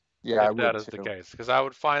Yeah, I if that would is the too. case, because I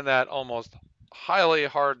would find that almost highly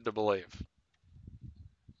hard to believe.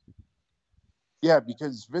 Yeah,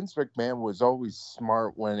 because Vince McMahon was always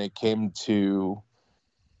smart when it came to,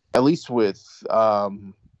 at least with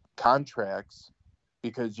contracts,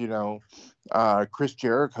 because Chris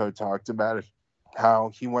Jericho talked about it, how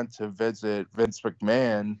he went to visit Vince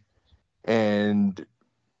McMahon, and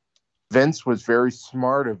Vince was very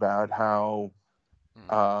smart about how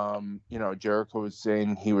Jericho was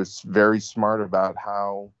saying he was very smart about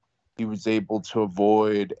how he was able to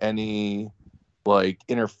avoid any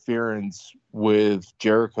interference with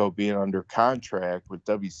Jericho being under contract with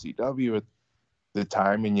WCW at the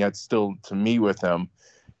time, and yet still to meet with him.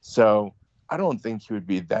 So I don't think he would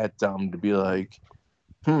be that dumb to be like,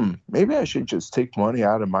 maybe I should just take money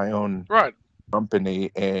out of my own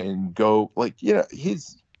company and go.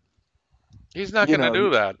 He's not going to do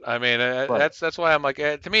that. I mean, that's why I'm like,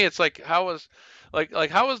 to me, it's like, how is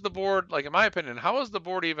the board, like, in my opinion, how is the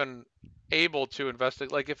board even able to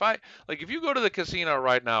investigate. Like if you go to the casino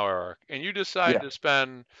right now, Eric, and you decide Yeah. to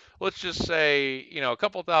spend, let's just say, a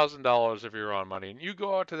couple $1,000 of your own money, and you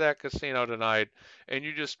go out to that casino tonight and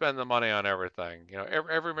you just spend the money on everything,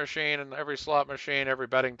 every machine and every slot machine, every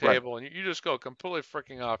betting Right. table, and you just go completely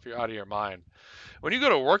freaking out of your mind. When you go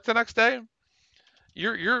to work the next day,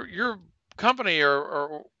 your company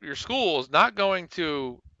or your school is not going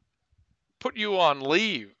to put you on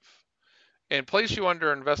leave and place you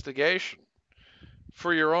under investigation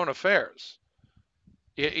for your own affairs.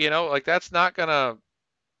 Like that's not gonna.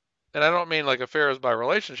 And I don't mean like affairs by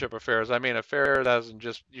relationship affairs. I mean affairs as in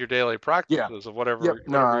just your daily Yeah. practices of Yep. whatever No,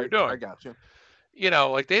 whatever you're I doing. got you.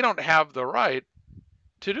 Like they don't have the right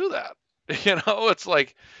to do that. It's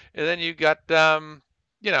like, and then you got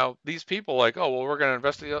these people like, oh well, we're going to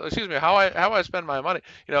investigate. Excuse me, how I spend my money.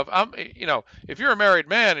 If you're a married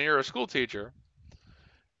man and you're a school teacher,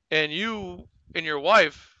 and you and your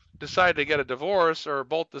wife decide to get a divorce or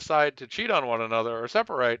both decide to cheat on one another or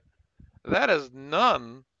separate, that is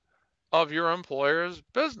none of your employer's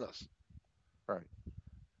business. Right.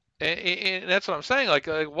 And that's what I'm saying. Like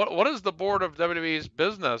what is the board of WWE's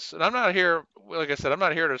business? And I'm not here, like I said, I'm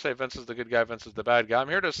not here to say Vince is the good guy, Vince is the bad guy. I'm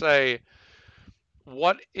here to say,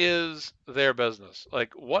 what is their business?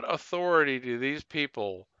 Like, what authority do these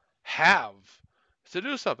people have to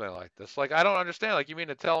do something like this? Like, I don't understand. Like, you mean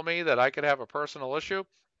to tell me that I could have a personal issue?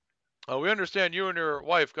 Oh, we understand you and your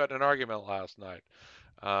wife got in an argument last night.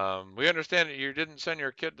 We understand that you didn't send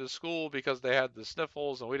your kid to school because they had the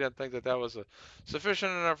sniffles, and we didn't think that that was a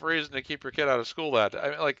sufficient enough reason to keep your kid out of school. That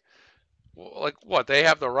I mean, like what they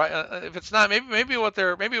have the right. If it's not, maybe what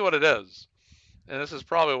it is, and this is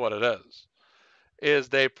probably what it is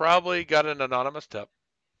they probably got an anonymous tip,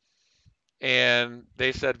 and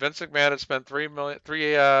they said Vince McMahon had spent $3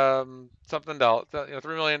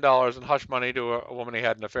 million in hush money to a woman he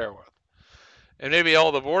had an affair with. And maybe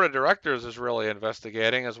all the board of directors is really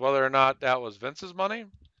investigating is whether or not that was Vince's money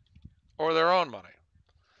or their own money.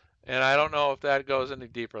 And I don't know if that goes any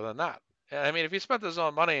deeper than that. And I mean, if he spent his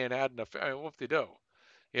own money and had an affair, I mean, whoop-de-doo.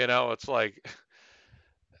 It's like,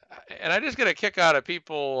 and I just get a kick out of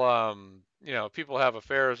people, people have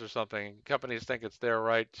affairs or something. Companies think it's their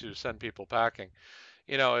right to send people packing.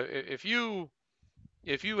 If you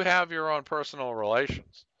have your own personal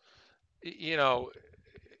relations,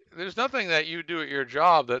 there's nothing that you do at your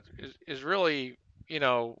job that is really,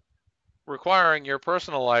 requiring your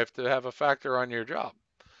personal life to have a factor on your job.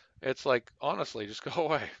 It's like, honestly, just go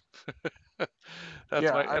away.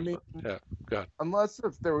 Yeah, I mean, Yeah, go ahead. unless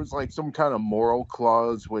if there was like some kind of moral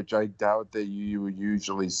clause, which I doubt that you would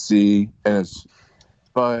usually see,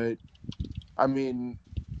 but I mean,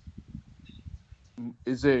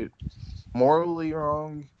 is it morally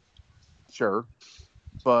wrong? Sure,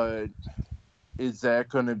 but is that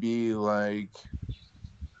going to be like,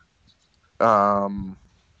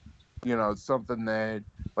 something that,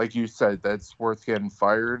 like you said, that's worth getting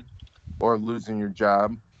fired or losing your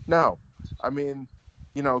job? No, I mean,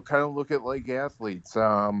 kind of look at like athletes.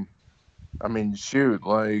 I mean, shoot,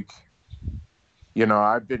 like,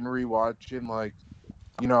 I've been rewatching like,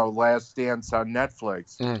 Last Dance on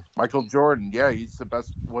Netflix. Michael Jordan, yeah, he's the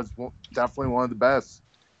best, definitely one of the best.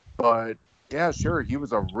 But yeah, sure, he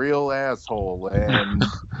was a real asshole. And,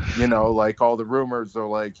 like all the rumors are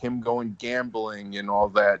like him going gambling and all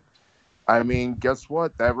that. I mean, guess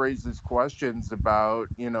what? That raises questions about,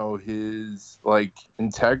 his like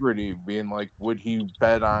integrity, being like, would he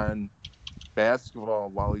bet on basketball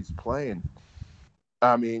while he's playing?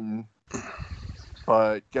 I mean,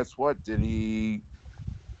 but guess what? Did he,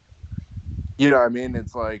 I mean,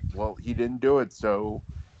 it's like, well, he didn't do it. So,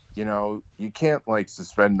 you can't like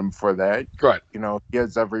suspend him for that. Right. He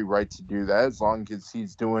has every right to do that as long as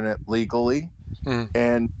he's doing it legally. Mm-hmm.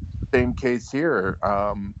 And same case here.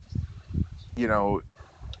 I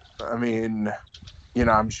mean,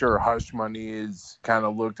 I'm sure hush money is kind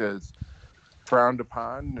of looked as frowned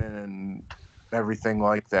upon and everything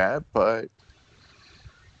like that. But,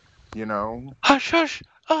 Hush, hush,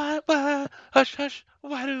 hush, hush,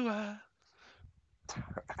 why do I?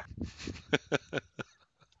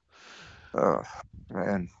 oh,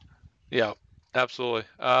 man. Yeah, absolutely.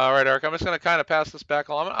 All right, Eric, I'm just going to kind of pass this back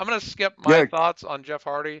along. I'm going to skip my Yeah. thoughts on Jeff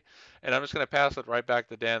Hardy, and I'm just going to pass it right back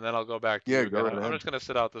to Dan. Then I'll go back to Yeah, you go again. right I'm ahead. just going to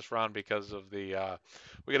sit out this round because of we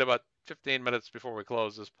got about 15 minutes before we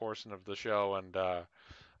close this portion of the show and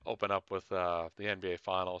open up with the NBA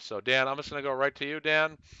Finals. So, Dan, I'm just going to go right to you,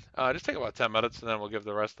 Dan. Just take about 10 minutes, and then we'll give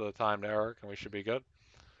the rest of the time to Eric, and we should be good.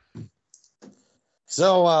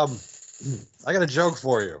 So, I got a joke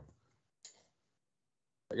for you.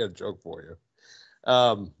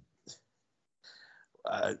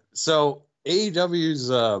 So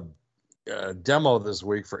AEW's demo this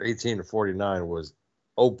week for 18 to 49 was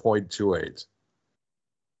 0.28.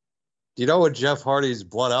 Do you know what Jeff Hardy's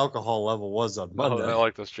blood alcohol level was on Monday? I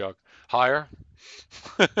like this joke. Higher?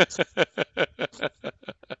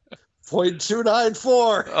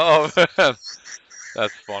 0.294. Oh, man.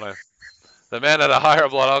 That's funny. The man had a higher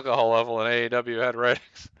blood alcohol level than AEW had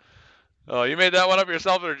ratings. Oh, you made that one up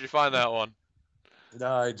yourself, or did you find that one?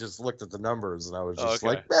 No, I just looked at the numbers and I was just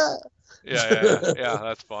Okay. like, eh. Yeah,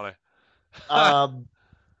 that's funny.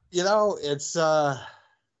 You know,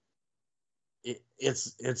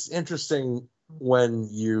 it's interesting when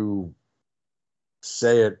you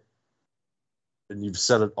say it, and you've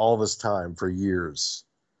said it all this time for years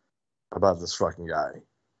about this fucking guy.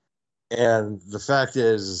 And the fact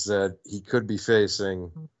is that he could be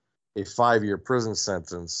facing a 5-year prison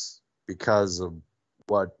sentence because of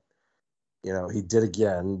what, he did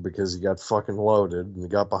again, because he got fucking loaded and he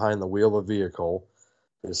got behind the wheel of a vehicle.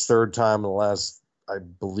 His third time in the last, I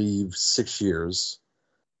believe, 6 years.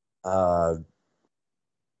 And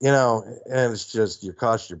it's just, you're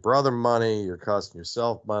costing your brother money, you're costing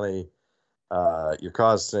yourself money, you're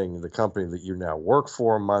costing the company that you now work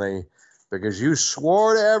for money, because you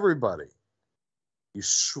swore to everybody. You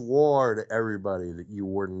swore to everybody that you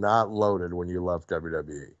were not loaded when you left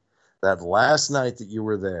WWE. That last night that you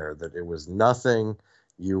were there, that it was nothing.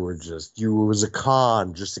 It was a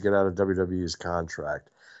con just to get out of WWE's contract.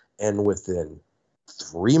 And within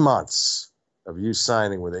 3 months of you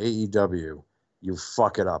signing with AEW, you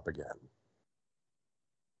fuck it up again.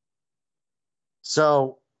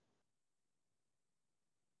 So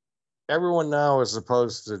everyone now is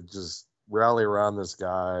supposed to just rally around this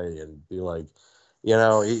guy and be like,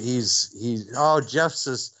 Jeff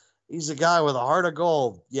says he's a guy with a heart of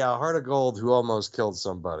gold. Yeah, a heart of gold who almost killed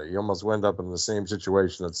somebody. He almost went up in the same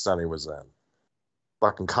situation that Sonny was in.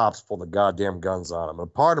 Fucking cops pulled the goddamn guns on him.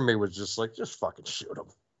 And part of me was just like, just fucking shoot him.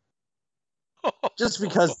 Just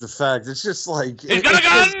because the fact, it's just like... He's got a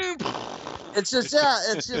gun! It's just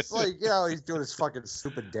like, he's doing his fucking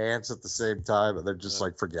stupid dance at the same time, and they're just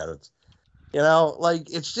like, forget it.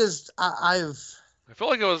 It's just, I feel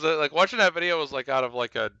like it was like watching that video was like out of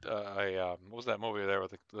like a what was that movie there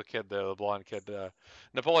with the kid there, the blonde kid,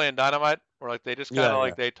 Napoleon Dynamite, where like they just kind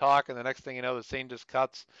of they talk, and the next thing you know, the scene just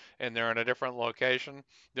cuts and they're in a different location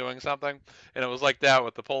doing something, and it was like that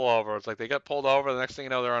with the pullover. It's like they got pulled over, the next thing you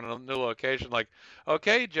know, they're on a new location. Like,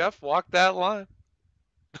 okay, Jeff, walk that line.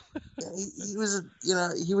 he was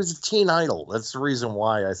a teen idol. That's the reason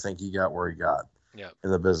why I think he got where he got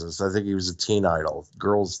in the business. I think he was a teen idol. He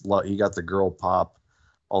got the girl pop,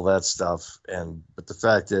 all that stuff. But the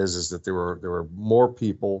fact is that there were more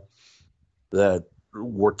people that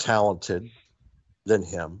were talented than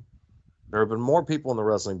him. There have been more people in the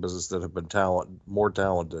wrestling business that have been more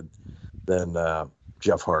talented than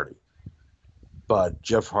Jeff Hardy. But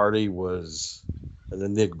Jeff Hardy was an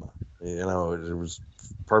enigma. It was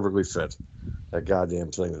perfectly fit, that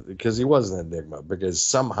goddamn thing, because he was an enigma, because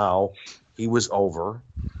somehow he was over.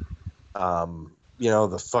 The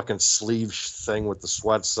fucking sleeve thing with the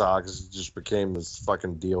sweat socks just became this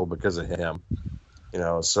fucking deal because of him.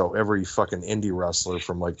 So every fucking indie wrestler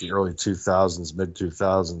from like the early 2000s, mid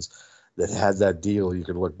 2000s that had that deal, you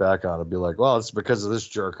could look back on and be like, well, it's because of this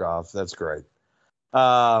jerk off. That's great.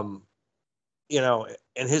 And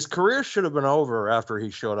his career should have been over after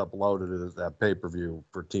he showed up loaded at that pay-per-view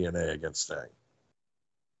for TNA against Sting.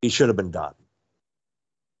 He should have been done.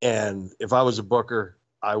 And if I was a booker,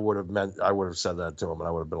 I would have said that to him, and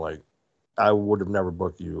I would have been like, I would have never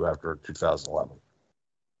booked you after 2011.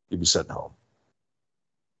 You'd be sitting home.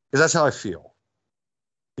 Because that's how I feel.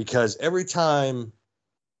 Because every time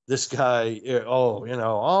this guy,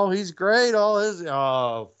 he's great,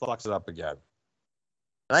 fucks it up again.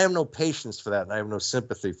 And I have no patience for that, and I have no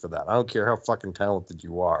sympathy for that. I don't care how fucking talented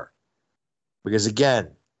you are. Because of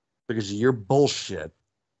your bullshit,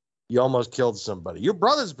 you almost killed somebody. Your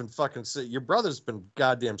brother's been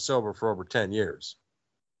goddamn sober for over 10 years.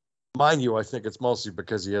 Mind you, I think it's mostly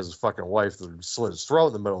because he has his fucking wife that slit his throat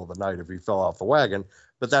in the middle of the night if he fell off the wagon,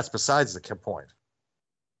 but that's besides the point.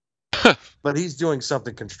 But he's doing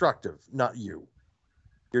something constructive, not you.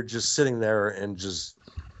 You're just sitting there and just...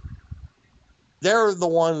 They're the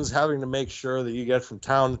ones having to make sure that you get from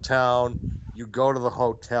town to town, you go to the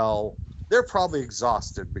hotel. They're probably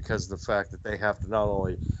exhausted because of the fact that they have to not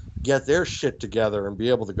only get their shit together and be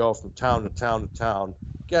able to go from town to town to town,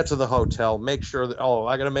 get to the hotel, make sure that,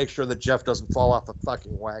 I got to make sure that Jeff doesn't fall off the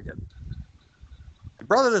fucking wagon. Your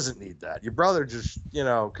brother doesn't need that. Your brother just,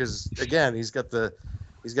 because again, he's got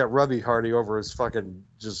Rubby Hardy over his fucking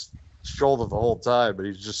just shoulder the whole time, but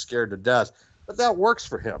he's just scared to death but that works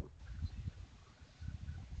for him.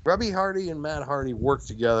 Rebby Hardy and Matt Hardy work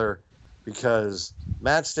together because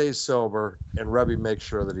Matt stays sober and Rebby makes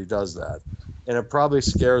sure that he does that. And it probably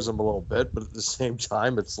scares him a little bit, but at the same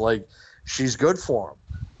time, it's like she's good for him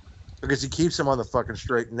because he keeps him on the fucking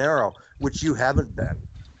straight and narrow, which you haven't been.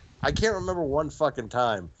 I can't remember one fucking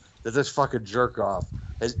time that this fucking jerk off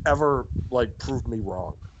has ever like proved me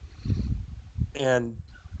wrong. And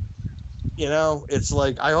you know, it's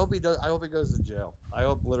like I hope he does. I hope he goes to jail. I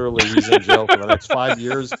hope literally he's in jail for the next 5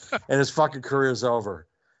 years and his fucking career's over.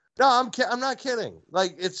 No, I'm not kidding.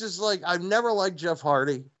 Like it's just like I've never liked Jeff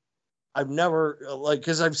Hardy. I've never like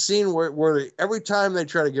because I've seen where every time they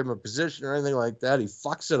try to give him a position or anything like that, he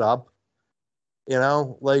fucks it up. You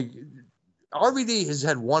know, like RVD has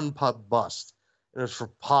had one putt bust, and it was for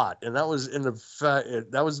pot, and that was in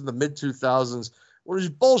the mid 2000s. It was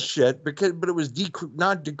bullshit but it was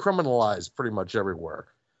not decriminalized pretty much everywhere.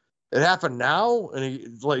 It happened now,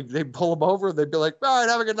 and they pull him over, they'd be like, "All right,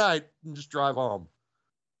 have a good night," and just drive home.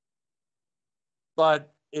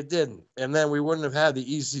 But it didn't, and then we wouldn't have had the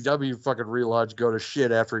ECW fucking relaunch go to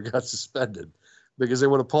shit after he got suspended because they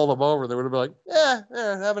would have pulled him over. They would have been like, "Yeah,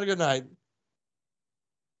 having a good night."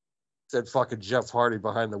 Said fucking Jeff Hardy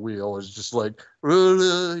behind the wheel is just like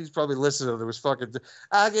he's probably listening to this fucking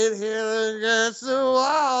I can hear against the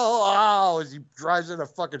wall as he drives into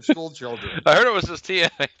fucking school children. I heard it was his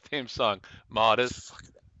TNA theme song, "Modest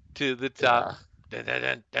to the top." Yeah.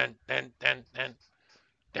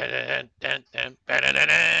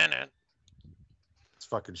 It's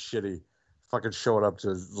fucking shitty. Fucking showing up to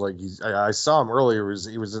like I saw him earlier.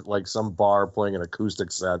 He was at like some bar playing an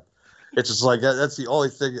acoustic set. It's just like that's the only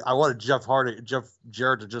thing I wanted Jeff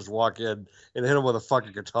Jarrett to just walk in and hit him with a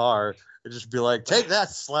fucking guitar and just be like, "Take that,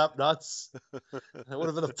 slap nuts." That would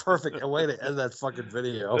have been a perfect way to end that fucking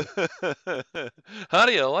video. How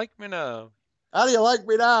do you like me now? How do you like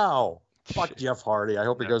me now? Fuck Jeff Hardy. I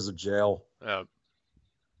hope he goes to jail. Yeah.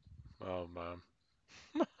 Oh man.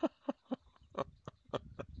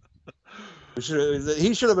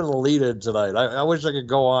 He should have been deleted tonight. I wish I could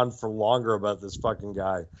go on for longer about this fucking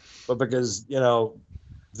guy, but because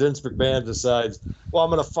Vince McMahon decides, well, I'm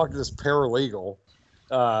gonna fuck this paralegal,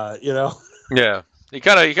 Yeah, he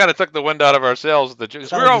kind of took the wind out of our sails. We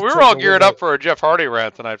were all geared up for a Jeff Hardy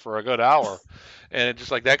rant tonight for a good hour, and it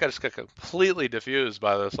just like that got completely diffused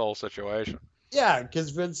by this whole situation. Yeah, because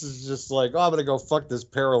Vince is just like, oh, I'm gonna go fuck this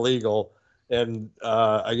paralegal. And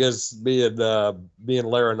I guess me and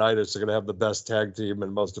Laurinaitis are going to have the best tag team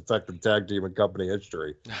and most effective tag team in company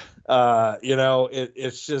history.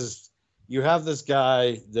 It's just you have this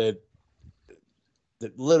guy that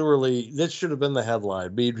literally this should have been the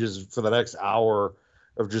headline. Me just for the next hour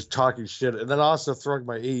of just talking shit, and then also throwing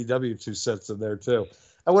my AEW 2 cents in there too.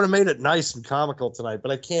 I would have made it nice and comical tonight,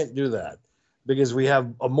 but I can't do that because we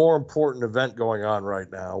have a more important event going on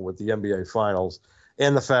right now with the NBA Finals.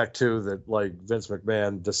 And the fact, too, that, like, Vince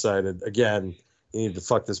McMahon decided, again, he needed to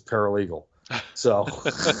fuck this paralegal. So.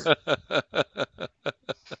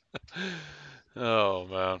 Oh,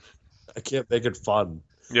 man. I can't make it fun.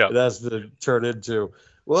 Yeah. It has to turn into,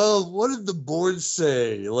 well, what did the board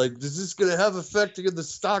say? Like, is this going to have effect in the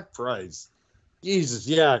stock price? Jesus,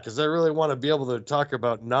 yeah, because I really want to be able to talk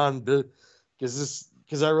about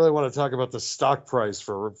because I really want to talk about the stock price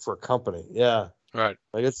for a company. Yeah. Right.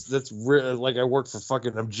 Like that's really like I work for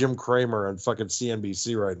I'm Jim Cramer on fucking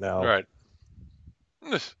CNBC right now. Right.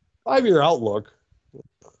 5-year outlook.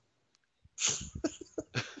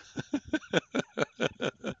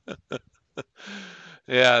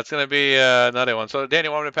 Yeah, it's gonna be another one. So, Dan,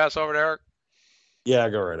 you want me to pass over to Eric? Yeah,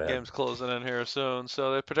 go right ahead. Game's closing in here soon.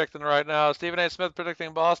 So they're predicting right now. Stephen A. Smith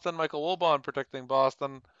predicting Boston. Michael Wilbon predicting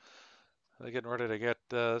Boston. They're getting ready to get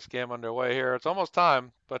this game underway here. It's almost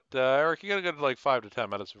time, but Eric, you got a good like 5 to 10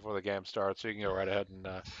 minutes before the game starts, so you can go right ahead and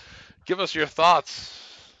give us your thoughts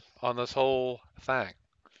on this whole thing.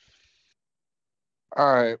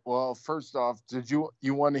 All right. Well, first off, did you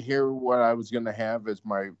want to hear what I was going to have as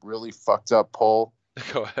my really fucked up poll?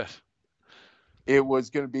 Go ahead. It was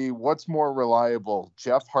going to be what's more reliable,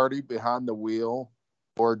 Jeff Hardy behind the wheel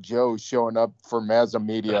or Joe showing up for Mazza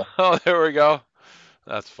Media? Oh, there we go.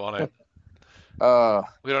 That's funny.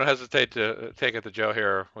 We don't hesitate to take it to Joe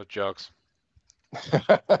here with jokes.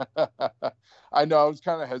 I know I was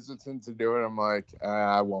kind of hesitant to do it. I'm like,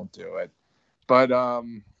 I won't do it. But no,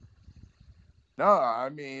 I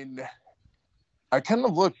mean, I kind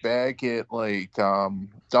of look back at like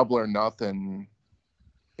Double or Nothing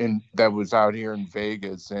that was out here in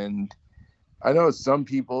Vegas, and I know some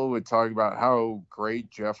people would talk about how great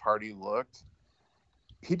Jeff Hardy looked.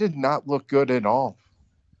 He did not look good at all.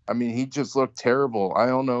 I mean, he just looked terrible. I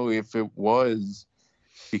don't know if it was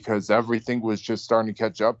because everything was just starting to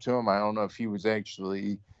catch up to him. I don't know if he was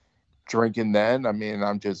actually drinking then. I mean,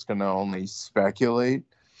 I'm just going to only speculate.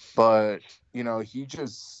 But, he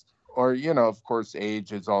just, or, of course,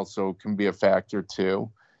 age is also can be a factor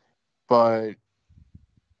too. But,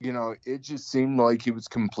 it just seemed like he was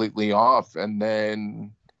completely off. And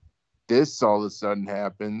then this all of a sudden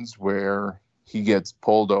happens where he gets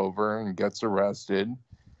pulled over and gets arrested.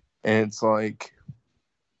 And it's like,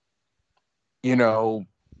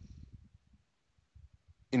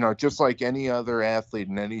 just like any other athlete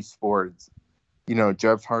in any sports,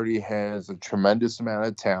 Jeff Hardy has a tremendous amount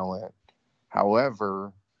of talent.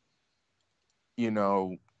 However,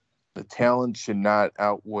 the talent should not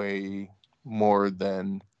outweigh more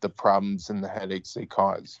than the problems and the headaches they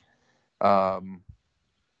cause.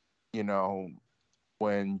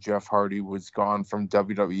 When Jeff Hardy was gone from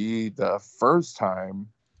WWE the first time,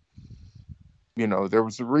 there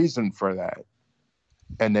was a reason for that.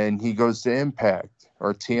 And then he goes to Impact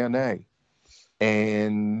or TNA.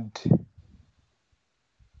 And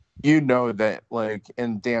that,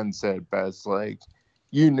 and Dan said best,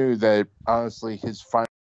 you knew that honestly his final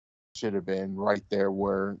should have been right there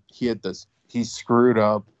where he screwed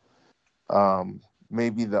up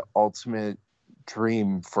maybe the ultimate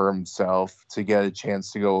dream for himself to get a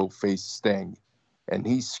chance to go face Sting. And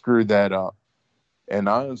he screwed that up. And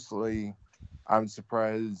honestly, I'm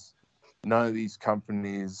surprised none of these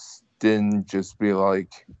companies didn't just be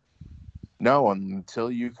like, no,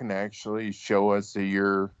 until you can actually show us that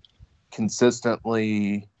you're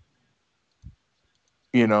consistently,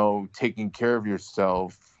 taking care of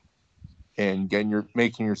yourself and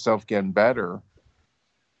making yourself getting better,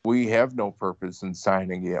 we have no purpose in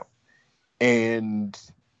signing you. And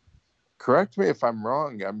correct me if I'm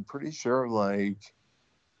wrong, I'm pretty sure,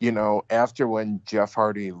 after when Jeff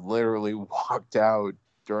Hardy literally walked out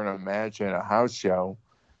during a match at a house show,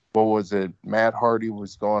 what was it? Matt Hardy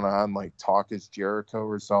was going on Talk is Jericho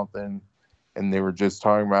or something, and they were just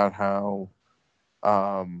talking about how,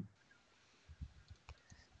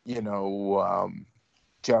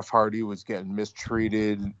 Jeff Hardy was getting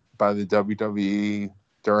mistreated by the WWE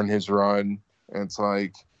during his run. And it's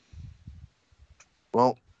like,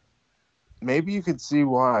 well, maybe you could see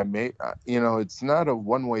why. It's not a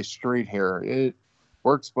one-way street here. It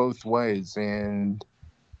works both ways. And,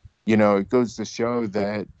 it goes to show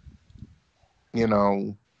that,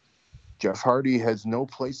 Jeff Hardy has no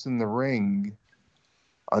place in the ring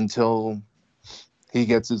until he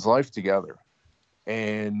gets his life together.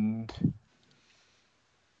 And,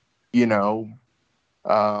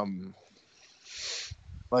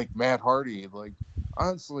 Matt Hardy,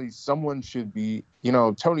 honestly, someone should be,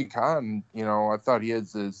 Tony Khan, I thought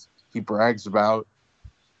he brags about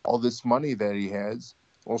all this money that he has.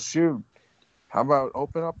 Well, shoot, how about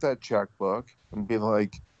open up that checkbook and be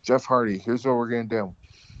like, Jeff Hardy, here's what we're going to do.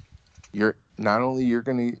 You're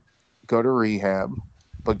going to go to rehab,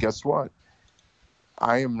 but guess what?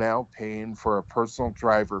 I am now paying for a personal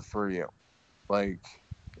driver for you.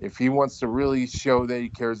 If he wants to really show that he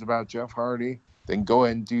cares about Jeff Hardy, then go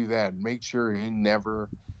ahead and do that. Make sure he never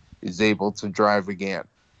is able to drive again,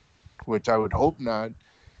 which I would hope not,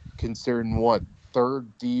 considering third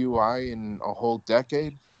DUI in a whole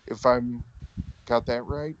decade, if I'm got that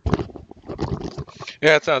right.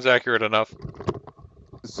 Yeah, it sounds accurate enough.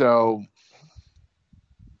 So,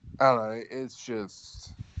 I don't know. It's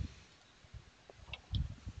just,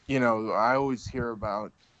 I always hear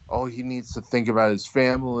about, he needs to think about his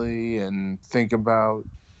family and think about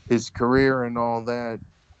his career and all that.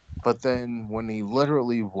 But then when he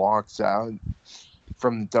literally walks out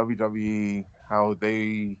from the WWE, how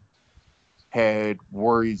they had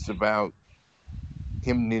worries about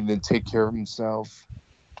him needing to take care of himself,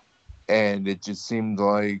 and it just seemed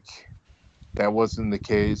like that wasn't the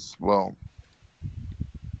case. Well,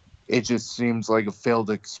 it just seems like a failed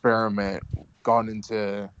experiment gone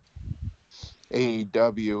into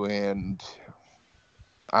AEW, and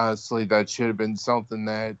honestly, that should have been something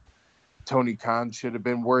that Tony Khan should have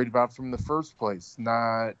been worried about from the first place.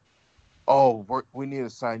 Not, we need to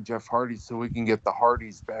sign Jeff Hardy so we can get the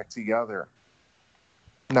Hardys back together.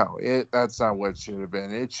 No, that's not what it should have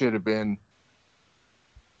been. It should have been,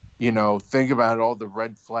 think about all the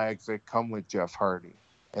red flags that come with Jeff Hardy.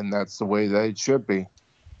 And that's the way that it should be.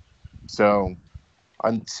 So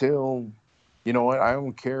until, I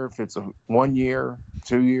don't care if it's 1 year,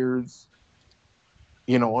 2 years.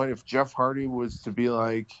 If Jeff Hardy was to be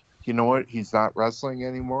like, he's not wrestling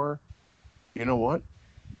anymore. You know what?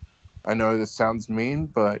 I know this sounds mean,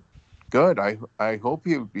 but good. I hope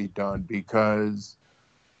he would be done because,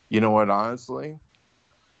 honestly,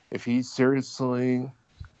 if he seriously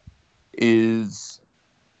is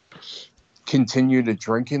continue to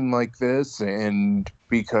drinking like this, and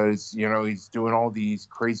because he's doing all these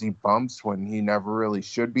crazy bumps when he never really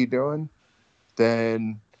should be doing,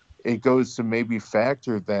 then it goes to maybe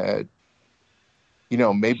factor that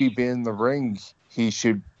maybe being in the ring, he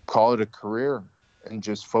should call it a career and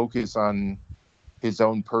just focus on his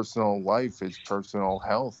own personal life, his personal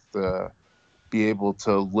health, be able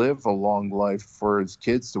to live a long life for his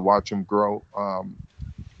kids to watch him grow.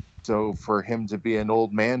 So for him to be an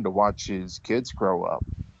old man to watch his kids grow up.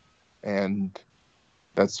 And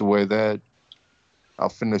that's the way that I'll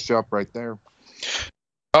finish up right there.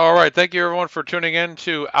 All right. Thank you, everyone, for tuning in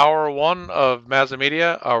to hour 1 of Mazda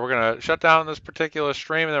Media. We're going to shut down this particular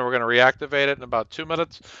stream, and then we're going to reactivate it in about 2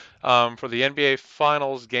 minutes for the NBA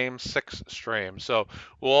Finals Game 6 stream. So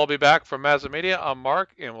we'll all be back from Mazda Media. I'm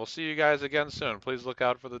Mark, and we'll see you guys again soon. Please look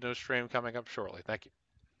out for the new stream coming up shortly. Thank you.